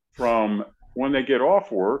 Yeah. From when they get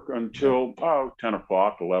off work until 10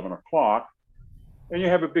 o'clock, 11 o'clock. And you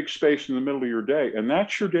have a big space in the middle of your day. And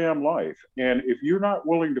that's your damn life. And if you're not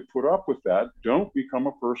willing to put up with that, don't become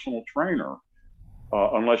a personal trainer.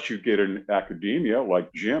 Unless you get in academia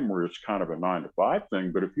like Jim, where it's kind of a 9-to-5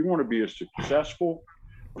 thing. But if you want to be a successful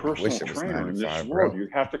personal trainer in this world, you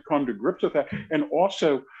have to come to grips with that. And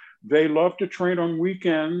also, they love to train on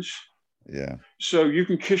weekends. Yeah. So you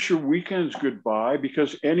can kiss your weekends goodbye,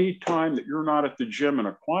 because any time that you're not at the gym and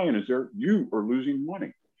a client is there, you are losing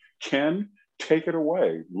money. Ken, take it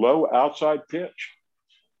away. Low outside pitch.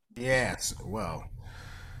 Yes. Well,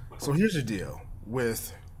 so here's the deal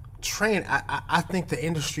with train. I think the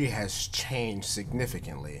industry has changed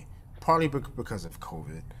significantly, partly because of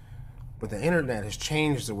COVID, but the internet has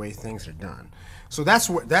changed the way things are done. So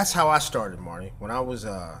that's how I started, Marty. When I was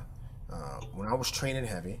training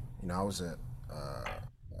heavy, I was a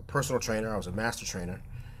personal trainer. I was a master trainer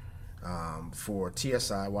for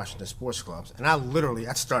TSI, Washington Sports Clubs, and I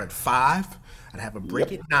started at 5. I'd have a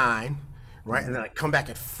break at 9, right, and then I'd come back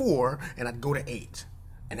at 4, and I'd go to 8,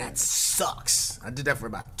 and that sucks. I did that for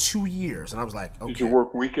about 2 years, and I was like, okay. Did you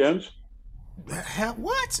work weekends? Hell,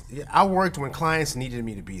 what? Yeah, I worked when clients needed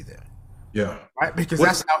me to be there. Yeah. Right, because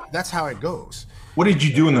that's how it goes. What did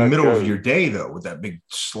you do in the middle of your day though, with that big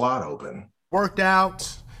slot open? Worked out.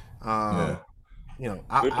 I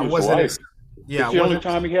wasn't. Life. Yeah, it's the only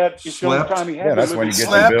time he had. It's the only time he had. Yeah, that's when you get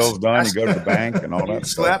your bills done. You go to the bank and all that.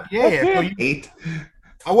 Slept. Yeah. Ate.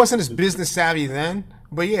 I wasn't as business savvy then,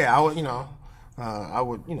 but yeah, I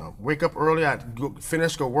would, wake up early. I'd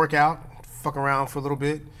go work out, fuck around for a little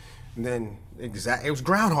bit, and then it was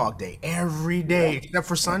Groundhog Day every day except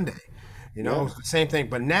for Sunday. It was the same thing.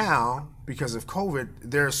 But now, because of COVID,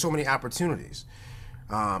 there are so many opportunities.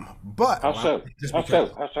 But how so?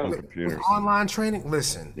 With online training,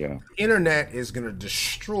 listen, the internet is going to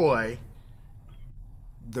destroy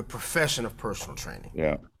the profession of personal training.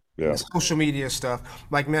 Yeah. The social media stuff.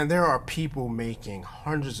 Like, man, there are people making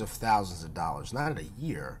hundreds of thousands of dollars, not in a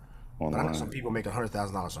year, but I know some people making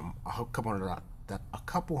 $100,000, a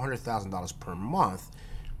couple $100,000 per month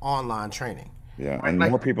online training. Yeah, right? And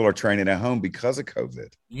more people are training at home because of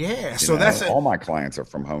COVID. Yeah, so that's all my clients are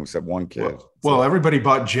from home except one kid. Well, everybody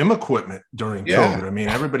bought gym equipment during COVID. I mean,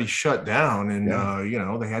 everybody shut down, and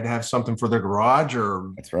they had to have something for their garage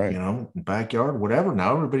or backyard, whatever.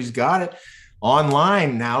 Now everybody's got it.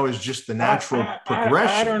 Online now is just the natural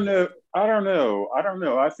progression. I don't know.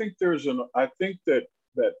 I think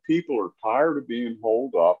that people are tired of being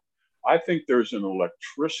holed up. I think there's an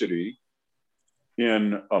electricity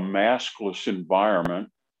in a maskless environment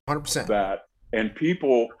 100%. And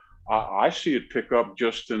people, I see it pick up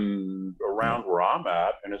just around where I'm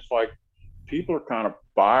at, and it's like people are kind of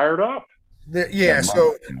fired up.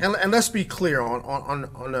 So and let's be clear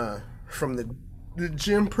on from the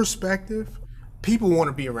gym perspective, people want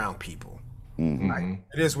to be around people. Mm-hmm. Right?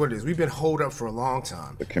 It is what it is. We've been holed up for a long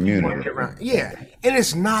time. The community. And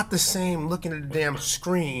it's not the same looking at the damn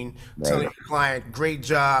screen, telling your client, great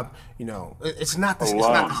job. It's not the same.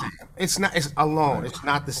 It's alone. It's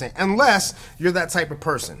not the same. Unless you're that type of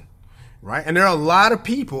person, right? And there are a lot of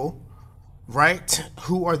people right?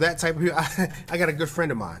 Who are that type of people? I got a good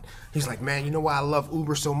friend of mine. He's like, man, you know why I love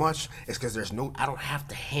Uber so much? It's because I don't have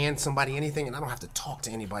to hand somebody anything, and I don't have to talk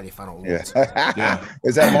to anybody if I don't want to. Yeah.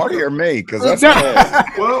 Is that Marty or me? Because that's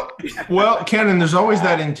well, Ken, and there's always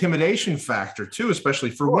that intimidation factor too, especially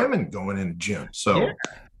for women going in the gym. So,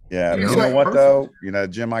 yeah, you know what though? You know,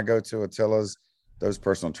 gym I go to, Attila's, those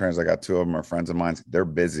personal trainers, I got two of them are friends of mine. They're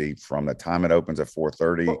busy from the time it opens at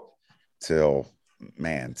 4:30 till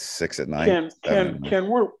 6 at night. Ken,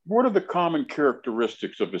 what are the common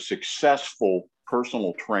characteristics of a successful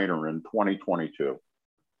personal trainer in 2022?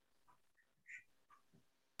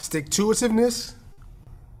 Stick-to-itiveness,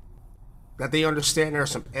 that they understand there are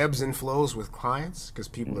some ebbs and flows with clients because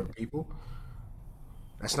people are people.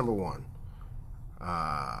 That's number one.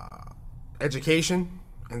 Education,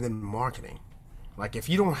 and then marketing. Like if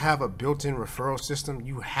you don't have a built-in referral system,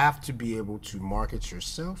 you have to be able to market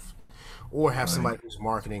yourself or have somebody who's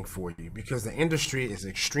marketing for you, because the industry is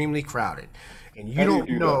extremely crowded and you don't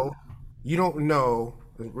know,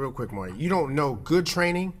 real quick, Marty, you don't know good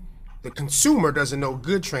training. The consumer doesn't know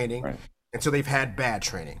good training until they've had bad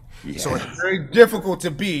training. So it's very difficult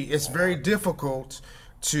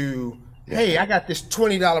to hey, I got this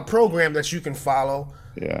 $20 program that you can follow.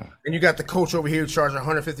 Yeah. And you got the coach over here charging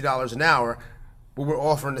 $150 an hour, but we're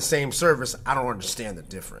offering the same service. I don't understand the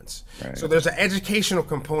difference. Right. So there's an educational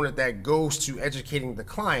component that goes to educating the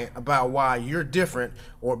client about why you're different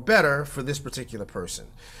or better for this particular person.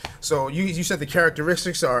 So you said the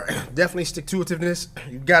characteristics are definitely stick-to-itiveness.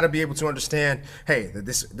 You got to be able to understand, hey,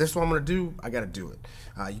 this is what I'm going to do. I got to do it.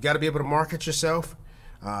 You got to be able to market yourself.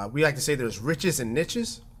 We like to say there's riches and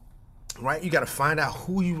niches, right? You got to find out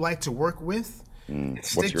who you like to work with.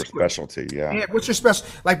 What's your specialty? Yeah. What's your special?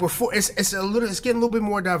 Like before, it's getting a little bit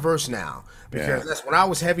more diverse now, because that's when I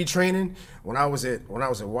was heavy training. When I was at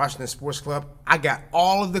Washington Sports Club, I got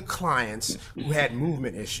all of the clients who had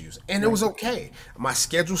movement issues, and it was okay. My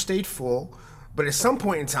schedule stayed full, but at some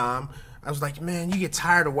point in time, I was like, man, you get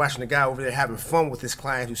tired of watching the guy over there having fun with this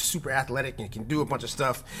client who's super athletic and can do a bunch of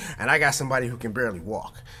stuff, and I got somebody who can barely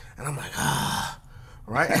walk, and I'm like,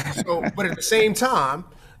 right. So, but at the same time,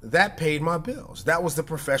 that paid my bills. That was the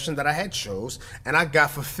profession that I had chose, and I got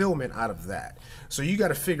fulfillment out of that. So you got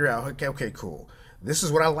to figure out, okay, cool. This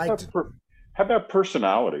is what I like to do. How about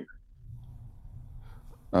personality?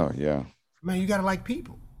 Oh, yeah. Man, you got to like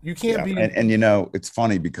people. You can't be. And you know, it's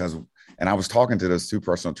funny because, and I was talking to those two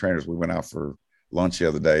personal trainers. We went out for lunch the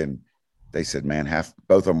other day, and they said, man,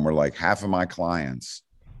 both of them were like, half of my clients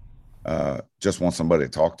just want somebody to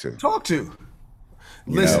talk to.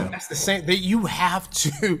 Listen, that's the same. You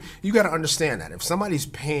got to understand that if somebody's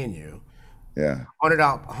paying you,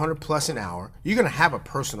 $100 plus an hour, you're gonna have a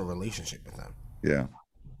personal relationship with them. Yeah.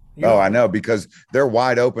 I know, because they're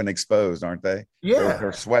wide open, exposed, aren't they? Yeah.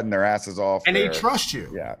 They're sweating their asses off, and they trust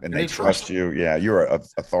you. Yeah, and they trust you. Yeah, you're an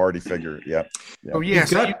authority figure. Yep. Oh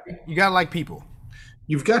yeah, you gotta like people.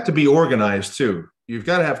 You've got to be organized too. You've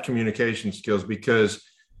got to have communication skills, because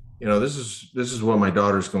this is what my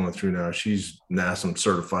daughter's going through now. She's NASM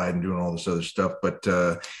certified and doing all this other stuff, but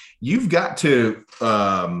you've got to,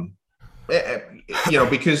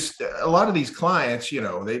 because a lot of these clients,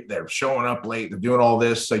 they're showing up late, they're doing all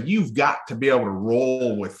this. So you've got to be able to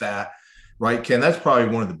roll with that, right, Ken? That's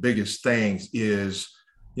probably one of the biggest things is,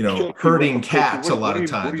 herding cats a lot of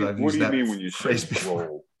times. What do you mean when you say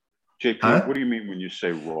roll? JP, what do you mean when you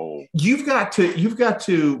say roll? You've got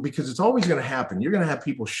to, because it's always going to happen. You're going to have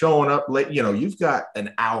people showing up late. You've got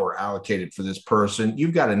an hour allocated for this person.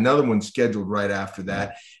 You've got another one scheduled right after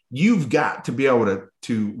that. You've got to be able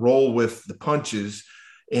to roll with the punches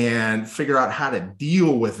and figure out how to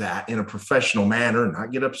deal with that in a professional manner,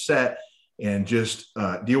 not get upset, and just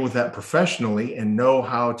deal with that professionally and know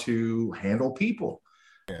how to handle people.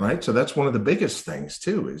 Right. So that's one of the biggest things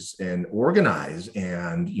too, and organize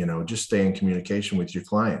and, just stay in communication with your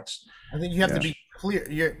clients. I think you have to be clear.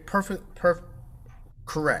 You're perfect,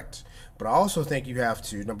 correct. But I also think you have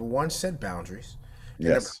to, number one, set boundaries. And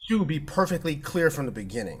number two, be perfectly clear from the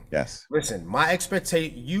beginning. Yes. Listen, my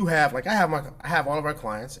expectation, I have all of our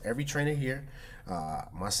clients, every trainer here,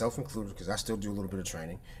 myself included, because I still do a little bit of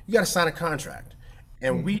training. You got to sign a contract.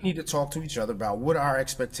 And we need to talk to each other about what our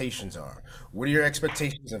expectations are. What are your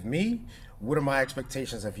expectations of me? What are my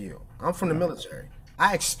expectations of you? I'm from the military.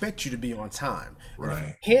 I expect you to be on time. Right. If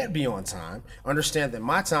you can't be on time, understand that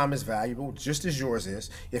my time is valuable just as yours is.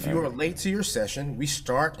 If you are late to your session, we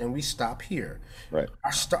start and we stop here. Right.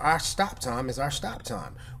 Our stop time is our stop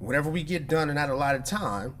time. Whatever we get done in that allotted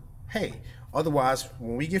time, hey, otherwise,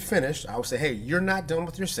 when we get finished, I will say, hey, you're not done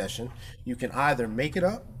with your session. You can either make it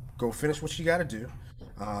up, go finish what you got to do,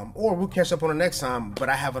 or we'll catch up on the next time, but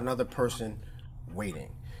I have another person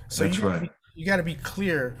waiting. So That's right. You got to be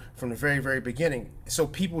clear from the very, very beginning, so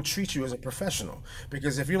people treat you as a professional.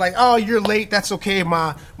 Because if you're like, oh, you're late, that's okay.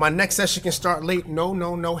 My next session can start late. No,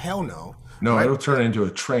 hell no. No, Right? it'll turn into a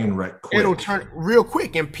train wreck quick. It'll turn real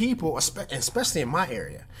quick, and people, especially in my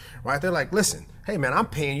area, right? They're like, listen, hey man, I'm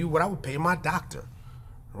paying you what I would pay my doctor.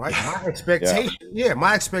 Right. My expectation,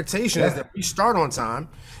 my expectation is that we start on time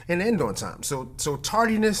and end on time. So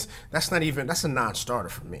tardiness, that's a non-starter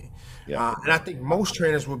for me. Yeah. And I think most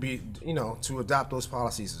trainers will be, to adopt those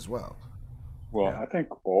policies as well. Well, I think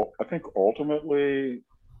ultimately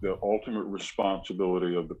the ultimate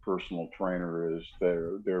responsibility of the personal trainer is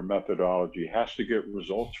their methodology has to get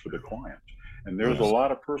results for the client. And there's a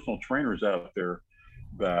lot of personal trainers out there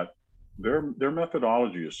that their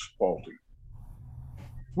methodology is faulty.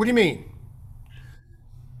 What do you mean?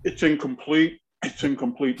 It's incomplete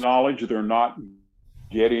knowledge. They're not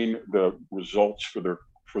getting the results for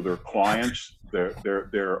their clients. They're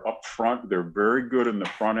upfront. They're very good in the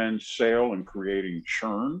front end sale and creating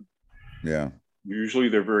churn. Yeah. Usually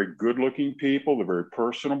they're very good looking people. They're very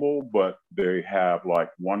personable, but they have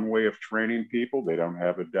like one way of training people. They don't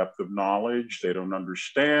have a depth of knowledge. They don't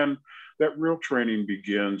understand that real training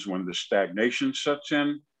begins when the stagnation sets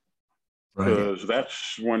in. Because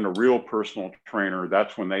that's when the real personal trainer,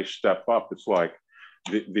 that's when they step up. It's like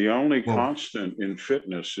the only constant in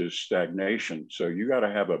fitness is stagnation. So you got to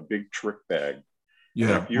have a big trick bag.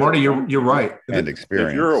 Yeah, Marty, you're right. And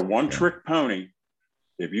experience. If you're a one-trick pony,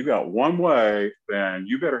 if you got one way, then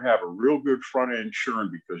you better have a real good front-end churn,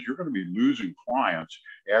 because you're going to be losing clients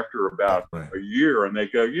after about a year, and they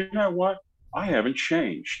go, you know what? I haven't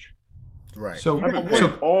changed. Right. So I've been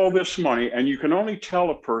paying all this money, and you can only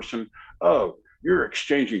tell a person, oh, you're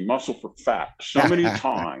exchanging muscle for fat so many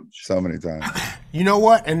times. So many times. You know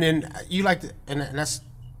what? And then you like to, and that's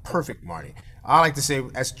perfect, Marty. I like to say,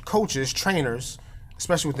 as coaches, trainers,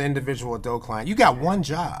 especially with the individual adult client, you got one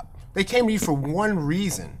job. They came to you for one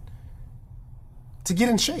reason: to get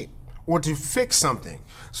in shape or to fix something.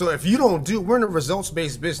 So if you don't we're in a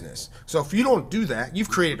results-based business. So if you don't do that, you've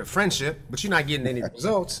created a friendship, but you're not getting any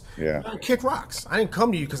results. Yeah. Kick rocks. I didn't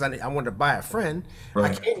come to you because I wanted to buy a friend.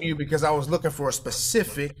 Right. I came to you because I was looking for a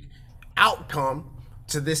specific outcome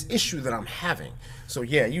to this issue that I'm having. So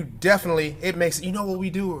yeah, you definitely, it makes, you know what we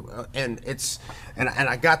do, and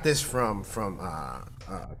I got this from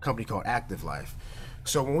a company called Active Life.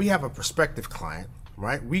 So when we have a prospective client,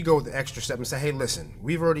 right, we go the extra step and say, hey, listen,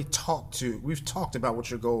 we've talked about what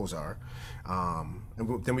your goals are,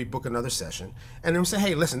 and then we book another session, and then we say,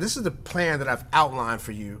 hey, listen, this is the plan that I've outlined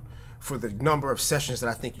for you for the number of sessions that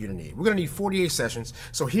I think you're gonna need. We're gonna need 48 sessions,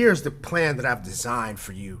 so here's the plan that I've designed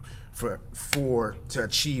for you to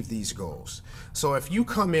achieve these goals. So if you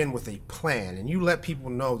come in with a plan and you let people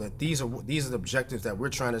know that these are the objectives that we're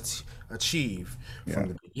trying to achieve from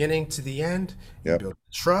the beginning to the end, you build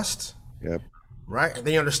trust. Yep. Right? And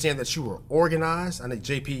they understand that you were organized. I think,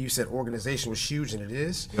 JP, you said organization was huge, and it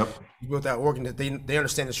is. Yep. You built that they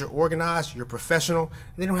understand that you're organized, you're professional.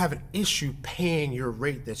 They don't have an issue paying your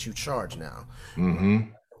rate that you charge now. Mm-hmm.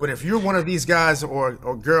 But if you're one of these guys or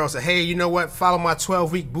girls that, hey, you know what, follow my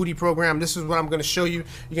 12-week booty program. This is what I'm going to show you.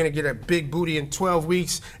 You're going to get a big booty in 12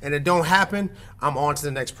 weeks, and it don't happen, I'm on to the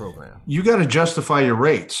next program. You got to justify your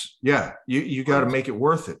rates. Yeah, you got to make it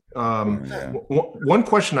worth it. One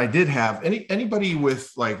question I did have: anybody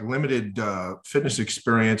with like limited fitness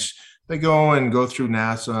experience, they go through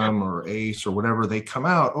NASM or ACE or whatever, they come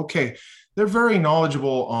out, okay, they're very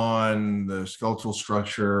knowledgeable on the skeletal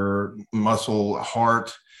structure, muscle,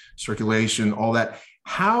 heart, circulation, all that.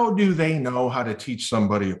 How do they know how to teach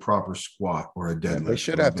somebody a proper squat or a deadlift? They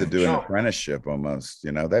should have to do an apprenticeship almost.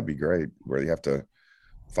 That'd be great, where you have to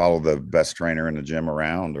follow the best trainer in the gym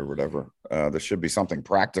around or whatever. There should be something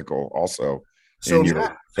practical also in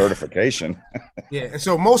your certification. Yeah, and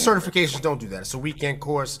so most certifications don't do that. It's a weekend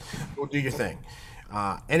course. Go do your thing.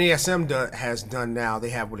 NASM has done now. They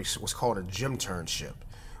have what's called a gym turnship,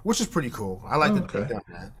 which is pretty cool. I like that they've done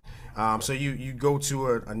that. So you go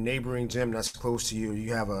to a neighboring gym that's close to you.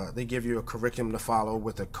 They give you a curriculum to follow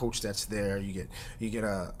with a coach that's there. You get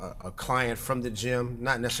a client from the gym,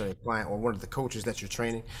 not necessarily a client, or one of the coaches that you're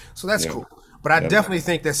training. So that's cool. But I definitely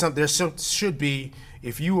think that there should be,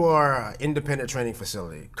 if you are an independent training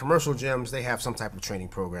facility, commercial gyms, they have some type of training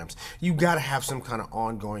programs. You got to have some kind of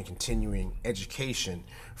ongoing, continuing education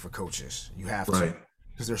for coaches. You have to,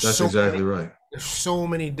 because That's exactly right. There's so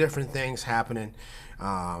many different things happening,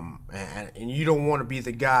 and you don't want to be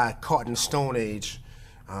the guy caught in the Stone Age,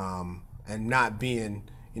 and not being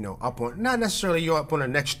up on, not necessarily you're up on the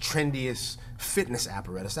next trendiest fitness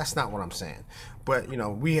apparatus. That's not what I'm saying. But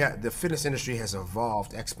the fitness industry has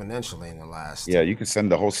evolved exponentially in the last. Yeah, you can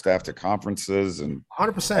send the whole staff to conferences and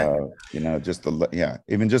 100%.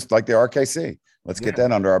 Even just like the RKC. Let's get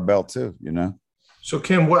that under our belt too. So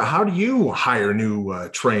Ken, how do you hire new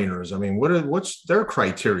trainers? I mean, what's their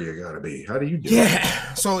criteria got to be? How do you do it?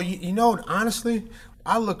 Yeah. So honestly,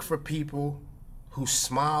 I look for people who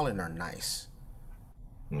smile and are nice.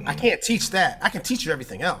 I can't teach that. I can teach you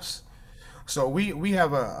everything else. So we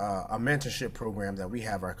have a mentorship program that we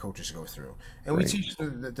have our coaches go through, and we teach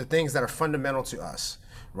the things that are fundamental to us,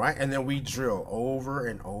 right? And then we drill over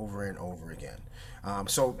and over and over again.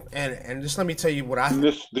 So just let me tell you what I think.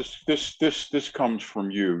 This comes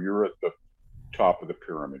from you. You're at the top of the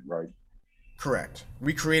pyramid, right? Correct.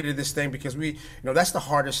 We created this thing because that's the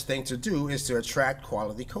hardest thing to do, is to attract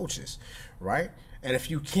quality coaches, right? And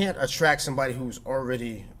if you can't attract somebody who's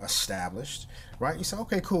already established, right? You say,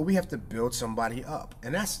 okay, cool. We have to build somebody up,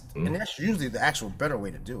 and that's usually the actual better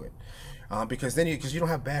way to do it, because you don't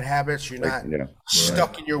have bad habits. You're not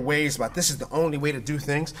stuck in your ways about this is the only way to do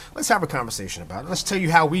things. Let's have a conversation about it. Let's tell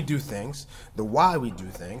you how we do things, the why we do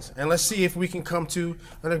things, and let's see if we can come to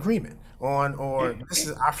an agreement or this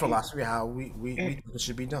is our philosophy how we think it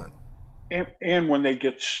should be done. And when they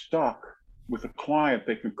get stuck with a client,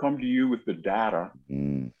 they can come to you with the data,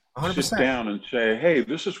 100%. sit down and say, "Hey,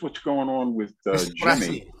 this is what's going on with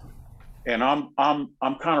Jimmy, and I'm kind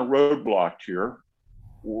of roadblocked here.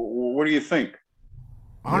 What do you think?"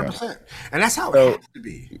 100%, and that's how it has to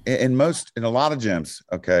be. In a lot of gyms,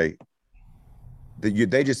 okay,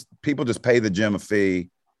 people just pay the gym a fee,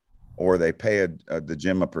 or they pay the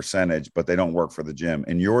gym a percentage, but they don't work for the gym.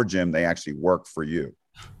 In your gym, they actually work for you.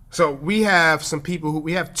 So we have some people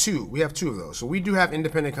we have two of those. So we do have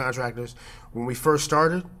independent contractors. When we first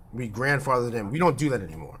started, we grandfathered them. We don't do that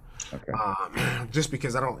anymore. Okay. Just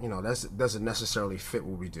because that doesn't necessarily fit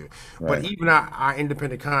what we do. Right. But even our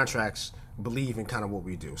independent contracts believe in kind of what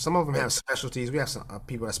we do. Some of them have specialties. We have some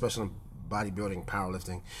people that specialize in bodybuilding,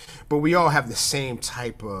 powerlifting, but we all have the same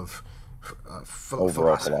type of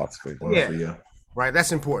overall philosophy. Yeah. Right.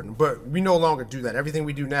 That's important. But we no longer do that. Everything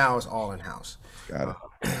we do now is all in-house. Got it.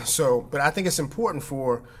 But I think it's important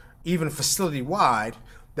for even facility-wide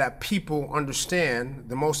that people understand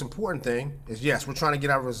the most important thing is, yes, we're trying to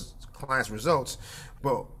get our clients results,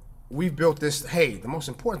 but we've built this, hey, the most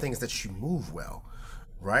important thing is that you move well,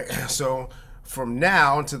 right? So from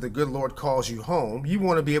now until the good Lord calls you home, you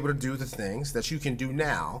want to be able to do the things that you can do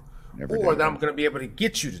now or that I'm going to be able to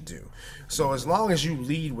get you to do. So as long as you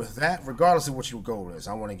lead with that, regardless of what your goal is,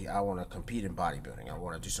 I want to compete in bodybuilding. I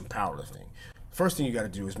want to do some powerlifting. First thing you got to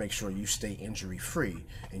do is make sure you stay injury free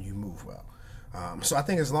and you move well. So I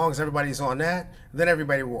think as long as everybody's on that, then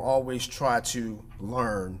everybody will always try to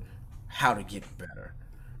learn how to get better,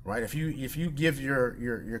 right? If you give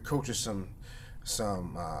your coaches some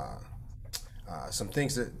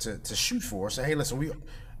things to shoot for, say, hey, listen,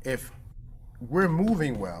 if we're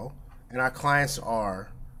moving well and our clients are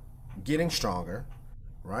getting stronger,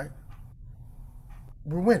 right?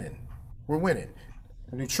 We're winning.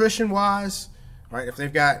 Nutrition wise, right? If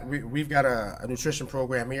we've got a nutrition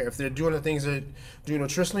program here. If they're doing the things they're doing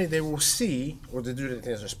nutritionally, they will see, or they do the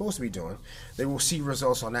things they're supposed to be doing, they will see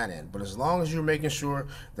results on that end. But as long as you're making sure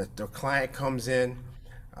that the client comes in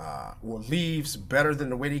or leaves better than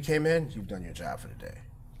the way they came in, you've done your job for the day.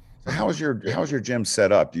 How's your gym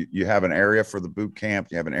set up? You have an area for the boot camp.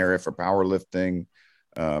 You have an area for powerlifting,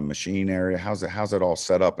 machine area. How's it all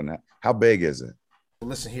set up, and how big is it? Well,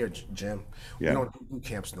 listen here, Jim. Yeah. We don't do boot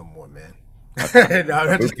camps no more, man.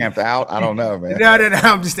 No, boot camp out? I don't know, man. No.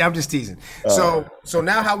 I'm just teasing. So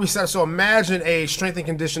now how we set up. So imagine a strength and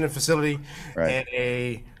conditioning facility and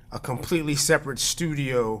a completely separate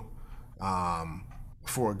studio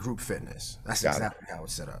for group fitness. That's exactly how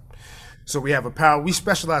it's set up. So we have we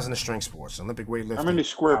specialize in the strength sports, Olympic weightlifting. How many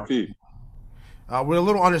square feet? We're a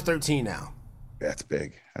little under 13 now. That's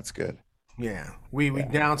big. That's good. Yeah. We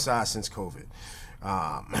downsized since COVID.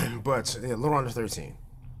 But a little under 13.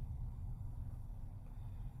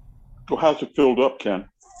 Well, how's it filled up, Ken?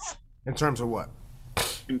 In terms of what?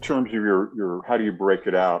 In terms of your how do you break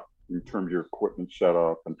it out in terms of your equipment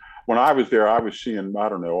setup? And when I was there, I was seeing, I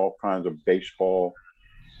don't know, all kinds of baseball.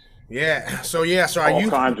 Yeah. So all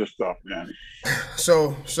kinds of stuff, man.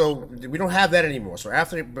 So we don't have that anymore. So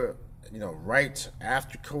right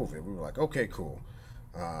after COVID, we were like, okay, cool.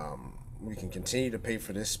 We can continue to pay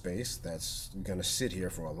for this space that's going to sit here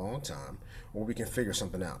for a long time, or we can figure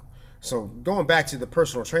something out. So going back to the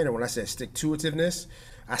personal trainer, when I said stick-to-itiveness,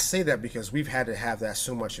 I say that because we've had to have that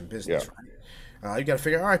so much in business, You got to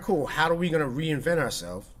figure, all right, cool. How are we going to reinvent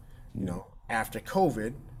ourselves, after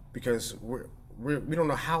COVID? Because we don't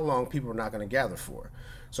know how long people are not going to gather for.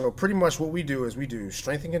 So pretty much what we do is we do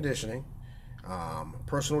strength and conditioning,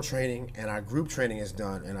 personal training, and our group training is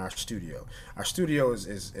done in our studio. Our studio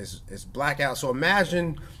is blackout. So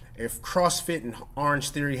imagine if CrossFit and Orange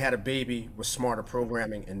Theory had a baby with smarter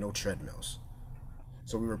programming and no treadmills.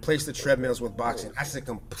 So we replaced the treadmills with boxing. That's a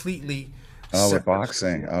completely with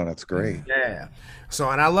boxing. Oh, that's great. Yeah. So,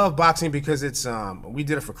 and I love boxing because it's we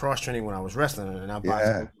did it for cross training when I was wrestling, and I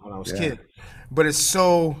boxed when I was a kid. But it's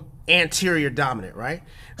so anterior dominant, right?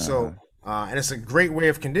 So, and it's a great way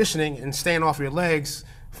of conditioning and staying off your legs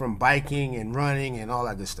from biking and running and all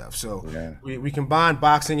that good stuff. So we combine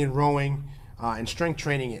boxing and rowing and strength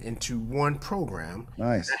training into one program.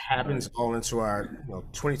 Nice. That happens all into our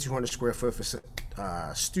 2,200 square foot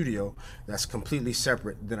studio that's completely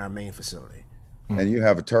separate than our main facility. And you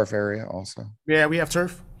have a turf area also? Yeah, we have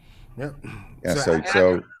turf. Yep.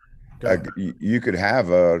 Yeah, you could have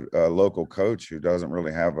a local coach who doesn't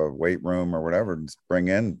really have a weight room or whatever, and bring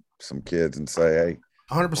in some kids and say, hey,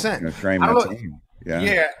 100%. Train my team.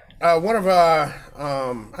 Yeah. One of our,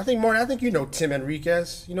 I think, Marty, Tim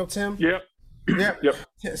Enriquez. You know Tim? Yep. Yep.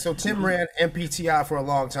 So Tim ran MPTI for a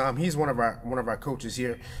long time. He's one of our coaches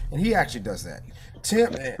here, and he actually does that.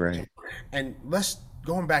 Tim, great. And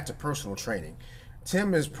going back to personal training,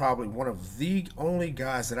 Tim is probably one of the only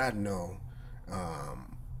guys that I know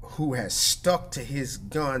who has stuck to his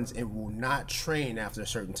guns and will not train after a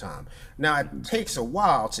certain time. Now, it takes a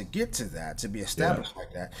while to get to that, to be established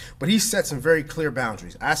like that, but he set some very clear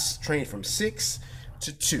boundaries. I train from 6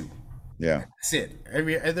 to 2. Yeah. That's it.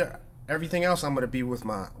 Everything else, I'm going to be with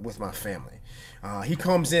my family. He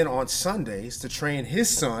comes in on Sundays to train his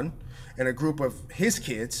son and a group of his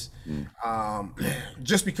kids,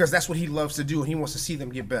 just because that's what he loves to do and he wants to see them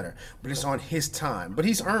get better. But it's on his time. But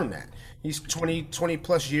he's earned that. He's 20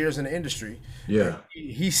 plus years in the industry. Yeah.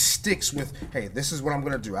 He sticks with, hey, this is what I'm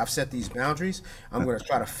going to do. I've set these boundaries. I'm going to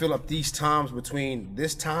try to fill up these times between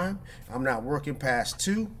this time. I'm not working past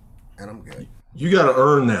 2, and I'm good. You got to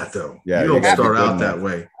earn that, though. Yeah, you don't start out that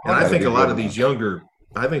way. And I think a lot of these younger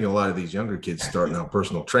kids starting out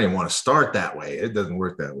personal training want to start that way. It doesn't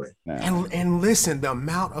work that way. And listen, the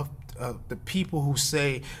amount of the people who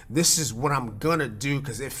say this is what I'm gonna do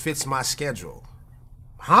because it fits my schedule,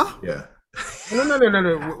 huh? Yeah.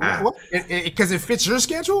 No. Because it fits your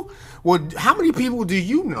schedule? Well, how many people do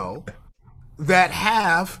you know that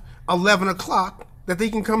have 11 o'clock that they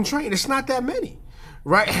can come train? It's not that many.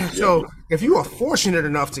 Right. So if you are fortunate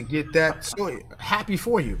enough to get that, so happy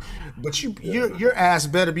for you. But your ass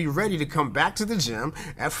better be ready to come back to the gym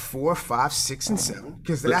at 4, 5, 6, and 7,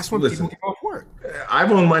 because that's when people get off work.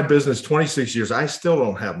 I've owned my business 26 years. I still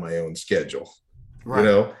don't have my own schedule.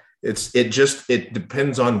 Right. It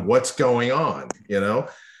depends on what's going on.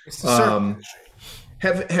 It's the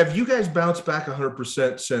have you guys bounced back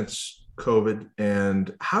 100% since COVID,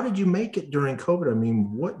 and how did you make it during COVID? I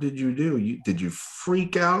mean, what did you do? Did you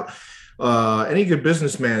freak out? Any good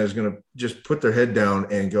businessman is going to just put their head down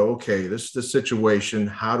and go, okay, this is the situation.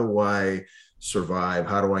 How do I survive?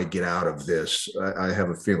 How do I get out of this? I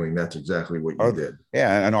have a feeling that's exactly what you did.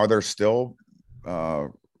 Yeah. And are there still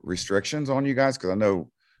restrictions on you guys? Because I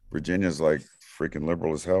know Virginia's like freaking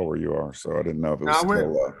liberal as hell where you are. So I didn't know if it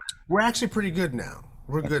was we're actually pretty good now.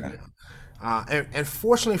 We're good now. And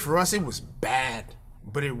fortunately for us, it was bad,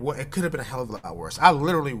 but it could have been a hell of a lot worse. I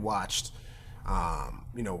literally watched,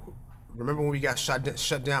 remember when we got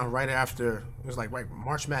shut down right after, it was like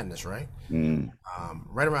March Madness, right?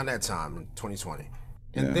 Right around that time in 2020.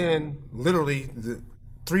 And then literally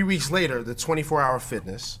 3 weeks later, the 24-hour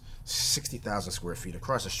fitness, 60,000 square feet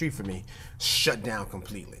across the street from me, shut down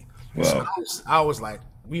completely. Wow. So I was like,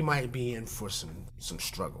 we might be in for some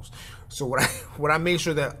struggles. So what I made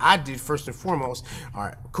sure that I did first and foremost, all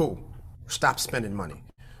right, cool, stop spending money.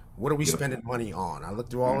 What are we spending money on? I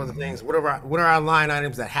looked through all of the things. What are our line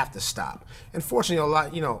items that have to stop? And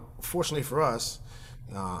fortunately, fortunately for us,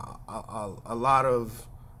 a lot of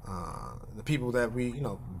the people that we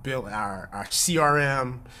built our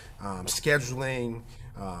CRM, scheduling,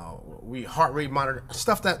 we heart rate monitor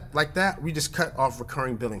stuff like that. We just cut off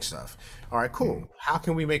recurring billing stuff. All right, cool. How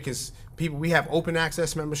can we make his people? We have open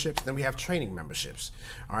access memberships, then we have training memberships.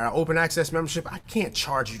 All right, our open access membership, I can't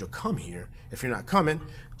charge you to come here if you're not coming.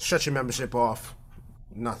 Shut your membership off.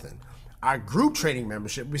 Nothing. our group training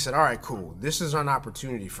membership, we said, all right, cool. This is an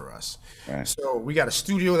opportunity for us. Right. So we got a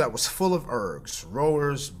studio that was full of ergs,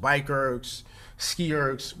 rowers, bike ergs, ski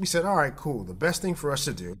ergs. We said, all right, cool. The best thing for us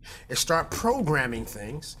to do is start programming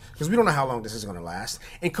things because we don't know how long this is going to last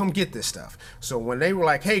and come get this stuff. So when they were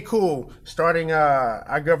like, hey, cool, starting,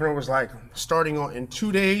 our governor was like, starting on in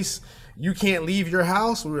 2 days, you can't leave your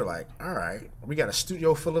house. We were like, all right, we got a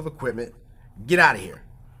studio full of equipment. Get out of here.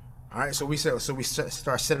 All right, so we start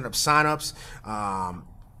setting up signups.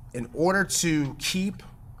 In order to keep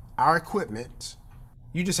our equipment,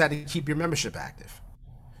 you just had to keep your membership active,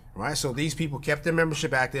 right? So these people kept their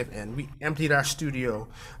membership active, and we emptied our studio,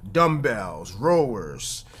 dumbbells,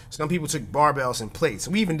 rowers. Some people took barbells and plates.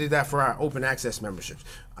 We even did that for our open access memberships.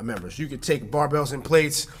 Members, you could take barbells and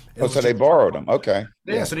plates. Oh, so they borrowed them. Okay.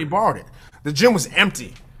 Yeah, so they borrowed it. The gym was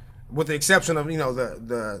empty, with the exception of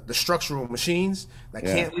the structural machines that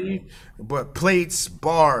can't leave, but plates,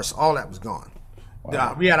 bars, all that was gone.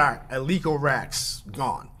 Wow. We had our Eleiko racks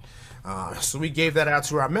gone, so we gave that out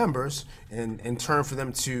to our members in turn for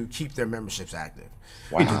them to keep their memberships active.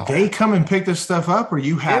 Wait, did they come and pick this stuff up, or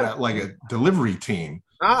you had a delivery team?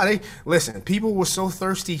 Listen. People were so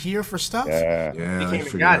thirsty here for stuff. Yeah, they came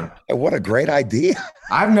and got it. Hey, what a great idea!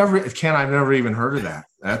 I've never even heard of that.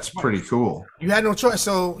 That's pretty cool. You had no choice,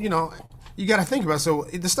 so you got to think about it. So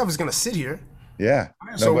the stuff is going to sit here. Yeah,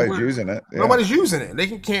 nobody's using it. Yeah. Nobody's using it. They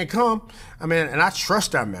can't come. I mean, and I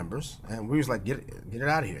trust our members, and we was like, get it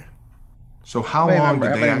out of here. So how long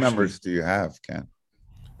did they how many members do you have, Ken?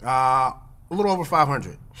 A little over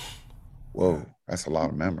 500. Whoa, that's a lot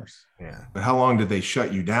of members. Yeah. But how long did they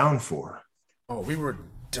shut you down for? Oh, we were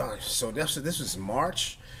done. So this was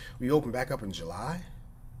March. We opened back up in July.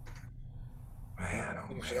 Man,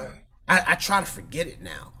 oh man. I try to forget it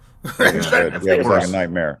now. It was like a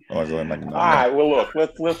nightmare. All right. Well, look.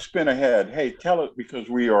 Let's spin ahead. Hey, tell it because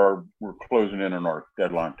we're closing in on our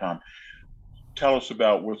deadline time. Tell us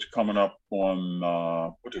about what's coming up on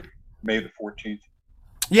May the 14th.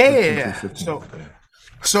 Yeah.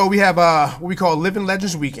 So we have what we call Living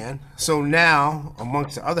Legends Weekend. So now,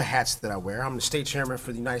 amongst the other hats that I wear, I'm the state chairman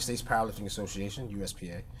for the United States Powerlifting Association,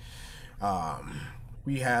 USPA.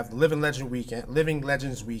 We have Living Legends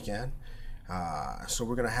Weekend. So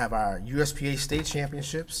we're gonna have our USPA state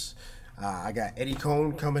championships. I got Eddie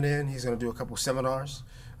Cohn coming in. He's gonna do a couple seminars.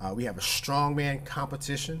 We have a strongman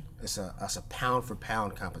competition. It's a pound for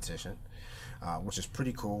pound competition, which is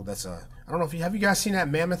pretty cool. I don't know if you guys seen that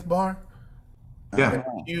mammoth bar? Yeah.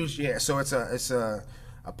 Huge. Yeah. So it's a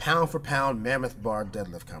pound for pound mammoth bar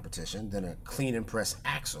deadlift competition, then a clean and press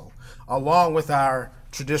axle, along with our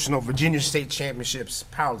traditional Virginia State Championships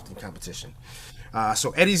powerlifting competition.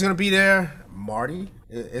 So Eddie's going to be there. Marty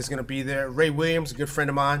is going to be there. Ray Williams, a good friend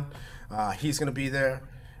of mine, he's going to be there.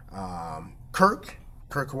 Kirk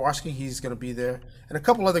Kowarski, he's going to be there. And a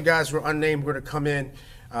couple other guys who are unnamed are going to come in.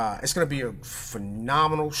 It's going to be a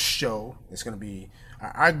phenomenal show. It's going to be,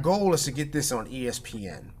 our goal is to get this on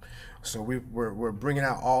ESPN. So we're bringing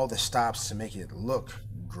out all the stops to make it look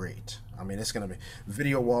great. I mean, it's going to be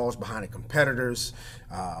video walls behind the competitors.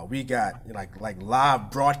 We got like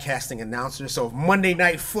live broadcasting announcers. So Monday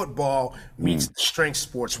Night Football meets the strength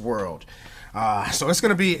sports world. So it's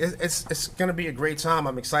going to be a great time.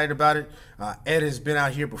 I'm excited about it. Ed has been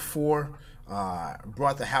out here before,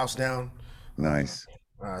 brought the house down. Nice.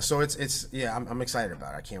 So I'm excited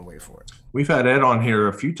about it. I can't wait for it. We've had Ed on here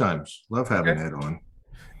a few times. Love having Ed on.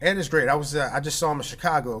 Ed is great. I just saw him in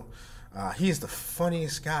Chicago. He is the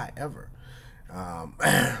funniest guy ever.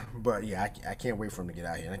 But yeah, I can't wait for him to get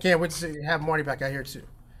out here. And I can't wait to have Marty back out here too.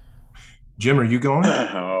 Jim, are you going?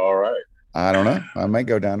 All right. I don't know. I might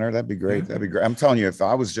go down there. That'd be great. That'd be great. I'm telling you, if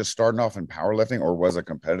I was just starting off in powerlifting or was a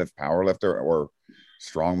competitive powerlifter or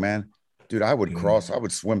strongman, dude, I would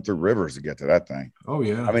swim through rivers to get to that thing. Oh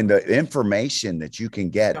yeah. I mean, the information that you can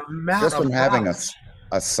get just from having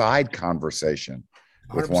a side conversation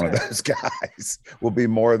with 100%. One of those guys will be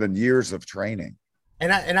more than years of training.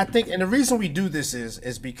 And I think the reason we do this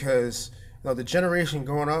is because the generation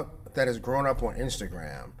growing up that has grown up on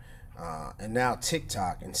Instagram and now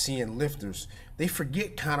TikTok and seeing lifters, they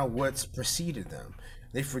forget kind of what's preceded them.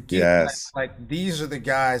 They forget like these are the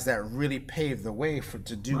guys that really paved the way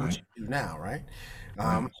to do what you do now, right?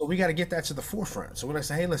 So we got to get that to the forefront. So we're gonna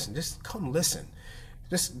say, hey, listen, just come listen,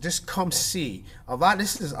 just come see. A lot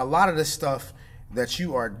of this stuff that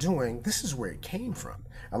you are doing, this is where it came from.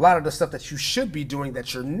 A lot of the stuff that you should be doing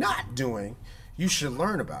that you're not doing, you should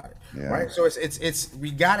learn about it, right? So it's we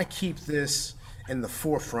got to keep this in the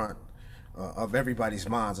forefront of everybody's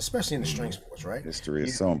minds, especially in the strength sports, right? History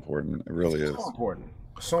is so important. It really is. So important.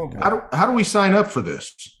 So important. How do we sign up for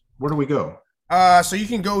this? Where do we go? So you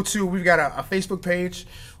can go to, we've got a Facebook page.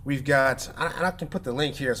 We've got, and I can put the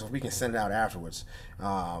link here so we can send it out afterwards.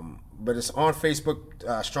 But it's on Facebook,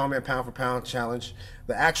 Strongman Pound for Pound Challenge.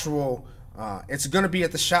 The actual, it's going to be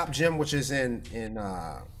at the Shop Gym, which is in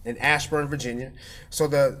Ashburn, Virginia. So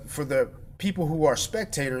for the people who are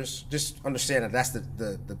spectators, just understand that that's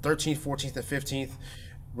the 13th, 14th, and 15th.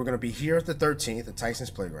 We're going to be here at the 13th at Tyson's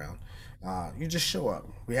Playground. You just show up.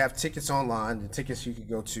 We have tickets online. The tickets, you can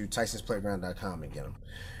go to tysonsplayground.com and get them.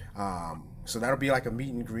 So that'll be like a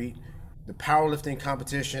meet and greet. The powerlifting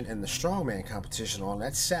competition and the strongman competition on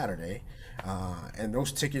that Saturday. And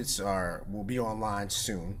those tickets will be online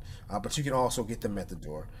soon. But you can also get them at the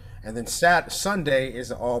door. And then Sunday is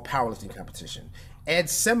the all powerlifting competition.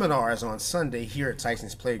 Ed's seminar is on Sunday here at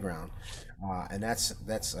Tyson's Playground. And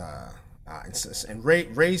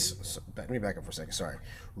Ray's, let me back up for a second, sorry.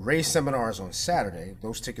 Ray's seminar is on Saturday.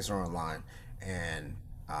 Those tickets are online. And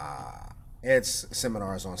Ed's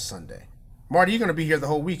seminar is on Sunday. Marty, you're going to be here the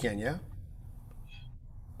whole weekend, yeah?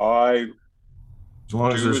 As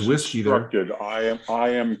long as there's whiskey there. I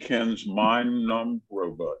am Ken's mind-numb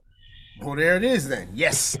robot. Well, there it is then.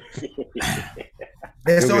 Yes.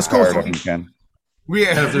 And so it's cool. Ken.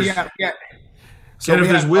 So if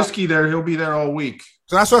there's whiskey there, he'll be there all week.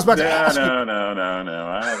 So that's what I was about to ask. No.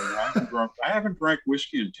 I haven't drank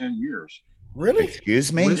whiskey in 10 years. Really?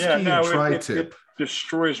 Excuse me? Whiskey it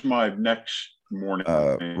destroys my next morning.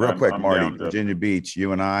 Real quick, Marty, Virginia Beach,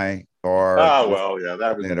 you and I are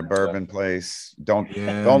that was at a bourbon place. Don't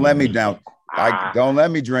let me down. Don't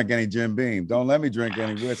let me drink any Jim Beam. Don't let me drink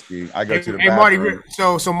any whiskey. I go to the bathroom. Marty,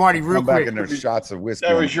 so Marty, real quick. Back and there's shots of whiskey.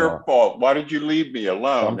 That was your fault. Why did you leave me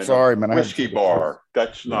alone? I'm sorry, man. Whiskey bar.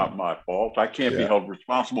 That's not my fault. I can't be held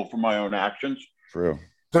responsible for my own actions. True.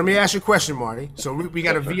 So let me ask you a question, Marty. So we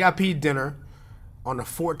got a VIP dinner on the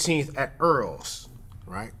 14th at Earl's,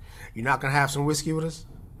 right? You're not gonna have some whiskey with us?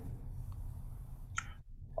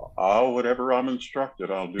 Whatever I'm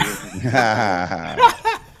instructed, I'll do it.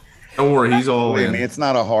 Don't worry, he's all in. It's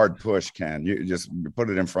not a hard push, Ken. You just put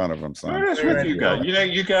it in front of him, son. What is with you guys?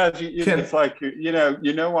 You guys, it's like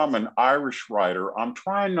I'm an Irish writer. I'm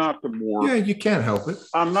trying not to morph. Yeah, you can't help it.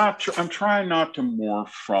 I'm trying not to morph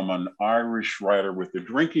from an Irish writer with a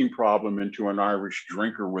drinking problem into an Irish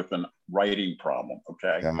drinker with a writing problem.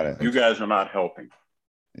 Okay, got it. You guys are not helping.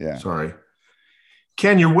 Yeah, sorry.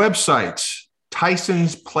 Ken, your website's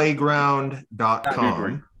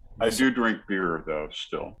tysonsplayground.com. I do drink beer, though,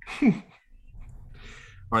 still. All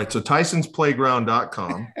right, so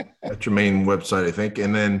tysonsplayground.com. That's your main website, I think.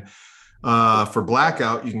 And then for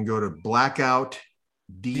Blackout, you can go to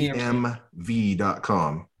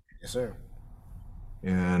blackoutdmv.com. Yes, sir.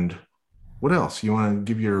 And what else? You want to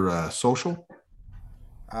give your social?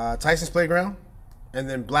 Tyson's Playground, and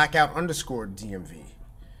then blackout_DMV.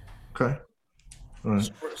 Okay. All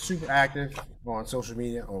right. Super active on social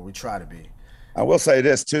media, or we try to be. I will say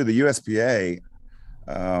this too: the USPA,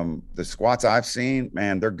 the squats I've seen,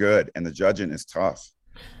 man, they're good, and the judging is tough.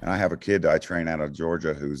 And I have a kid that I train out of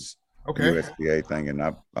Georgia who's USPA thing, and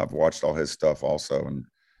I've watched all his stuff also, and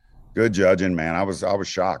good judging, man. I was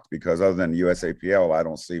shocked because other than USAPL, I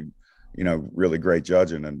don't see, really great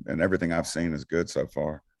judging, and everything I've seen is good so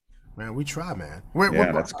far. Man, we try, man.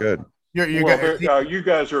 That's good. You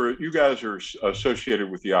guys are associated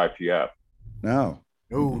with the IPF. No,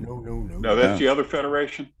 that's the other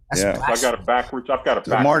federation. I got it backwards. I've got it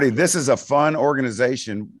backwards. Marty, this is a fun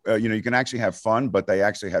organization. You can actually have fun, but they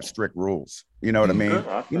actually have strict rules. You know what I mean?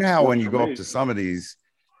 Good. You know how when you go up to some of these,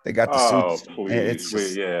 they got the suits.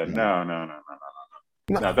 Please. No.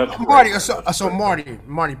 That's Marty. So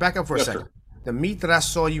Marty, back up for a second. Sir. The meet that I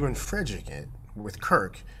saw you in Frederick with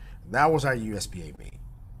Kirk, that was our USPA meet.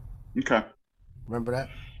 Okay. Remember that?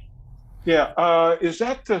 Yeah. Is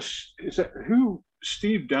that who?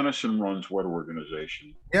 Steve Dennison runs what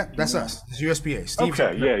organization? Yeah, that's us. It's USPA. Steve.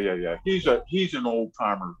 Okay, yeah. He's an old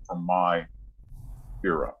timer from my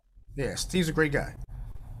era. Yeah, Steve's a great guy.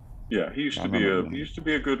 Yeah, he used to be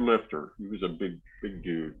a good lifter. He was a big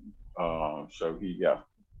dude. So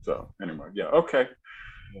anyway, okay.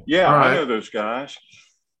 Yeah, right. I know those guys.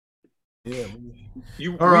 Yeah.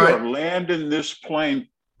 We are landing this plane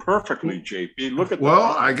perfectly, JP. Look at that.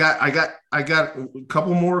 Well, I got a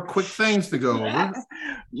couple more quick things to go over.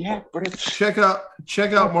 Yeah, but check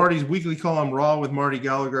out Marty's weekly column, Raw with Marty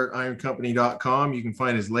Gallagher at ironcompany.com. You can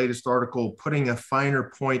find his latest article, Putting a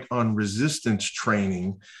Finer Point on Resistance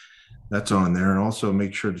Training. That's on there. And also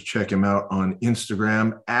make sure to check him out on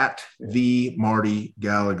Instagram at the Marty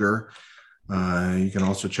Gallagher. You can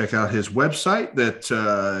also check out his website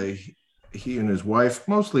that he and his wife,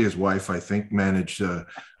 mostly his wife, I think, manage the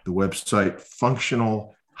website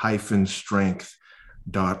functional-fitness.com.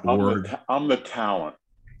 iron-strength.org. I'm the talent.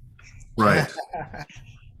 Right.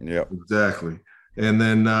 Yep. Exactly. And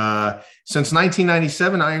then since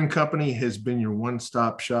 1997, Iron Company has been your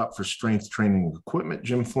one-stop shop for strength training equipment,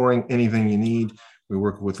 gym flooring, anything you need. We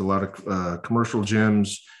work with a lot of commercial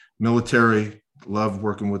gyms, military. Love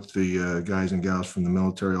working with the guys and gals from the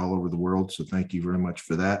military all over the world. So thank you very much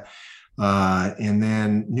for that. And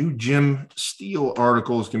then new Jim Steele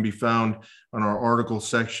articles can be found on our article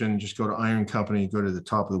section. Just go to Iron Company, go to the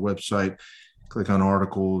top of the website, click on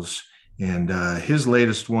articles. And his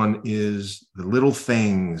latest one is the little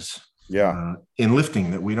things in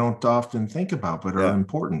lifting that we don't often think about, but are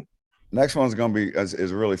important. Next one's going to be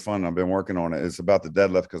is really fun. I've been working on it. It's about the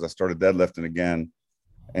deadlift because I started deadlifting again,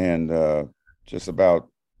 and just about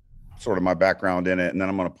sort of my background in it. And then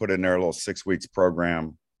I'm going to put in there a little 6 weeks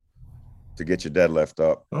program to get your deadlift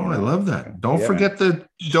up. Oh, I love that. Don't forget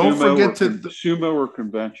sumo or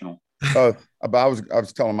conventional. I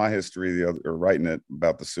was telling my history or writing it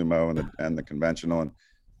about the sumo and the conventional and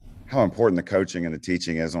how important the coaching and the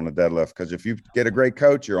teaching is on the deadlift. Because if you get a great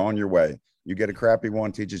coach, you're on your way. You get a crappy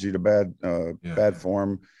one, teaches you the bad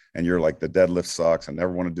form, and you're like, the deadlift sucks. I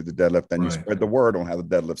never want to do the deadlift. Then you spread the word on how the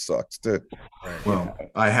deadlift sucks too. Well,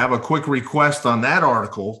 I have a quick request on that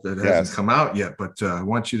article that hasn't come out yet, but I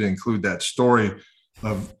want you to include that story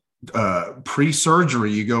of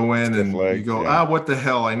pre-surgery. You go in and you go, what the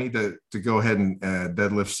hell? I need to go ahead and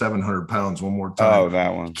deadlift 700 pounds one more time. Oh,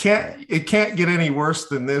 that one. It can't get any worse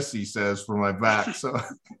than this, he says, for my back. So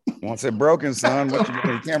once it broken, son,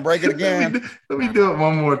 you can't break it again. Let me do it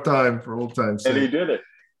one more time for old time's sake. And he did it.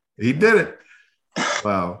 He did it.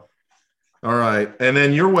 Wow. All right. And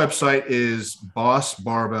then your website is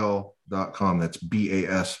bossbarbell.com. That's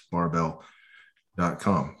BAS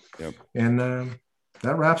barbell.com. Yep. And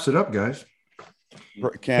that wraps it up, guys.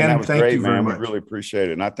 Ken, that was great, man. We really appreciate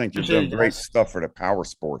it. And I think you've done great stuff for the power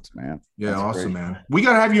sports, man. Yeah, that's awesome, man. We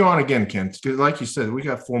got to have you on again, Ken. Because like you said, we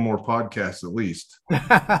got 4 more podcasts at least.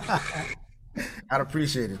 I'd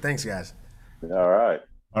appreciate it. Thanks, guys. All right.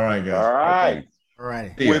 All right, guys. All right. All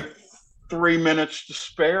right. With 3 minutes to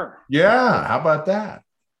spare. Yeah. How about that?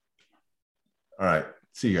 All right.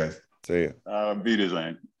 See you guys. See you.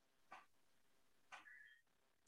 Wiedersehen.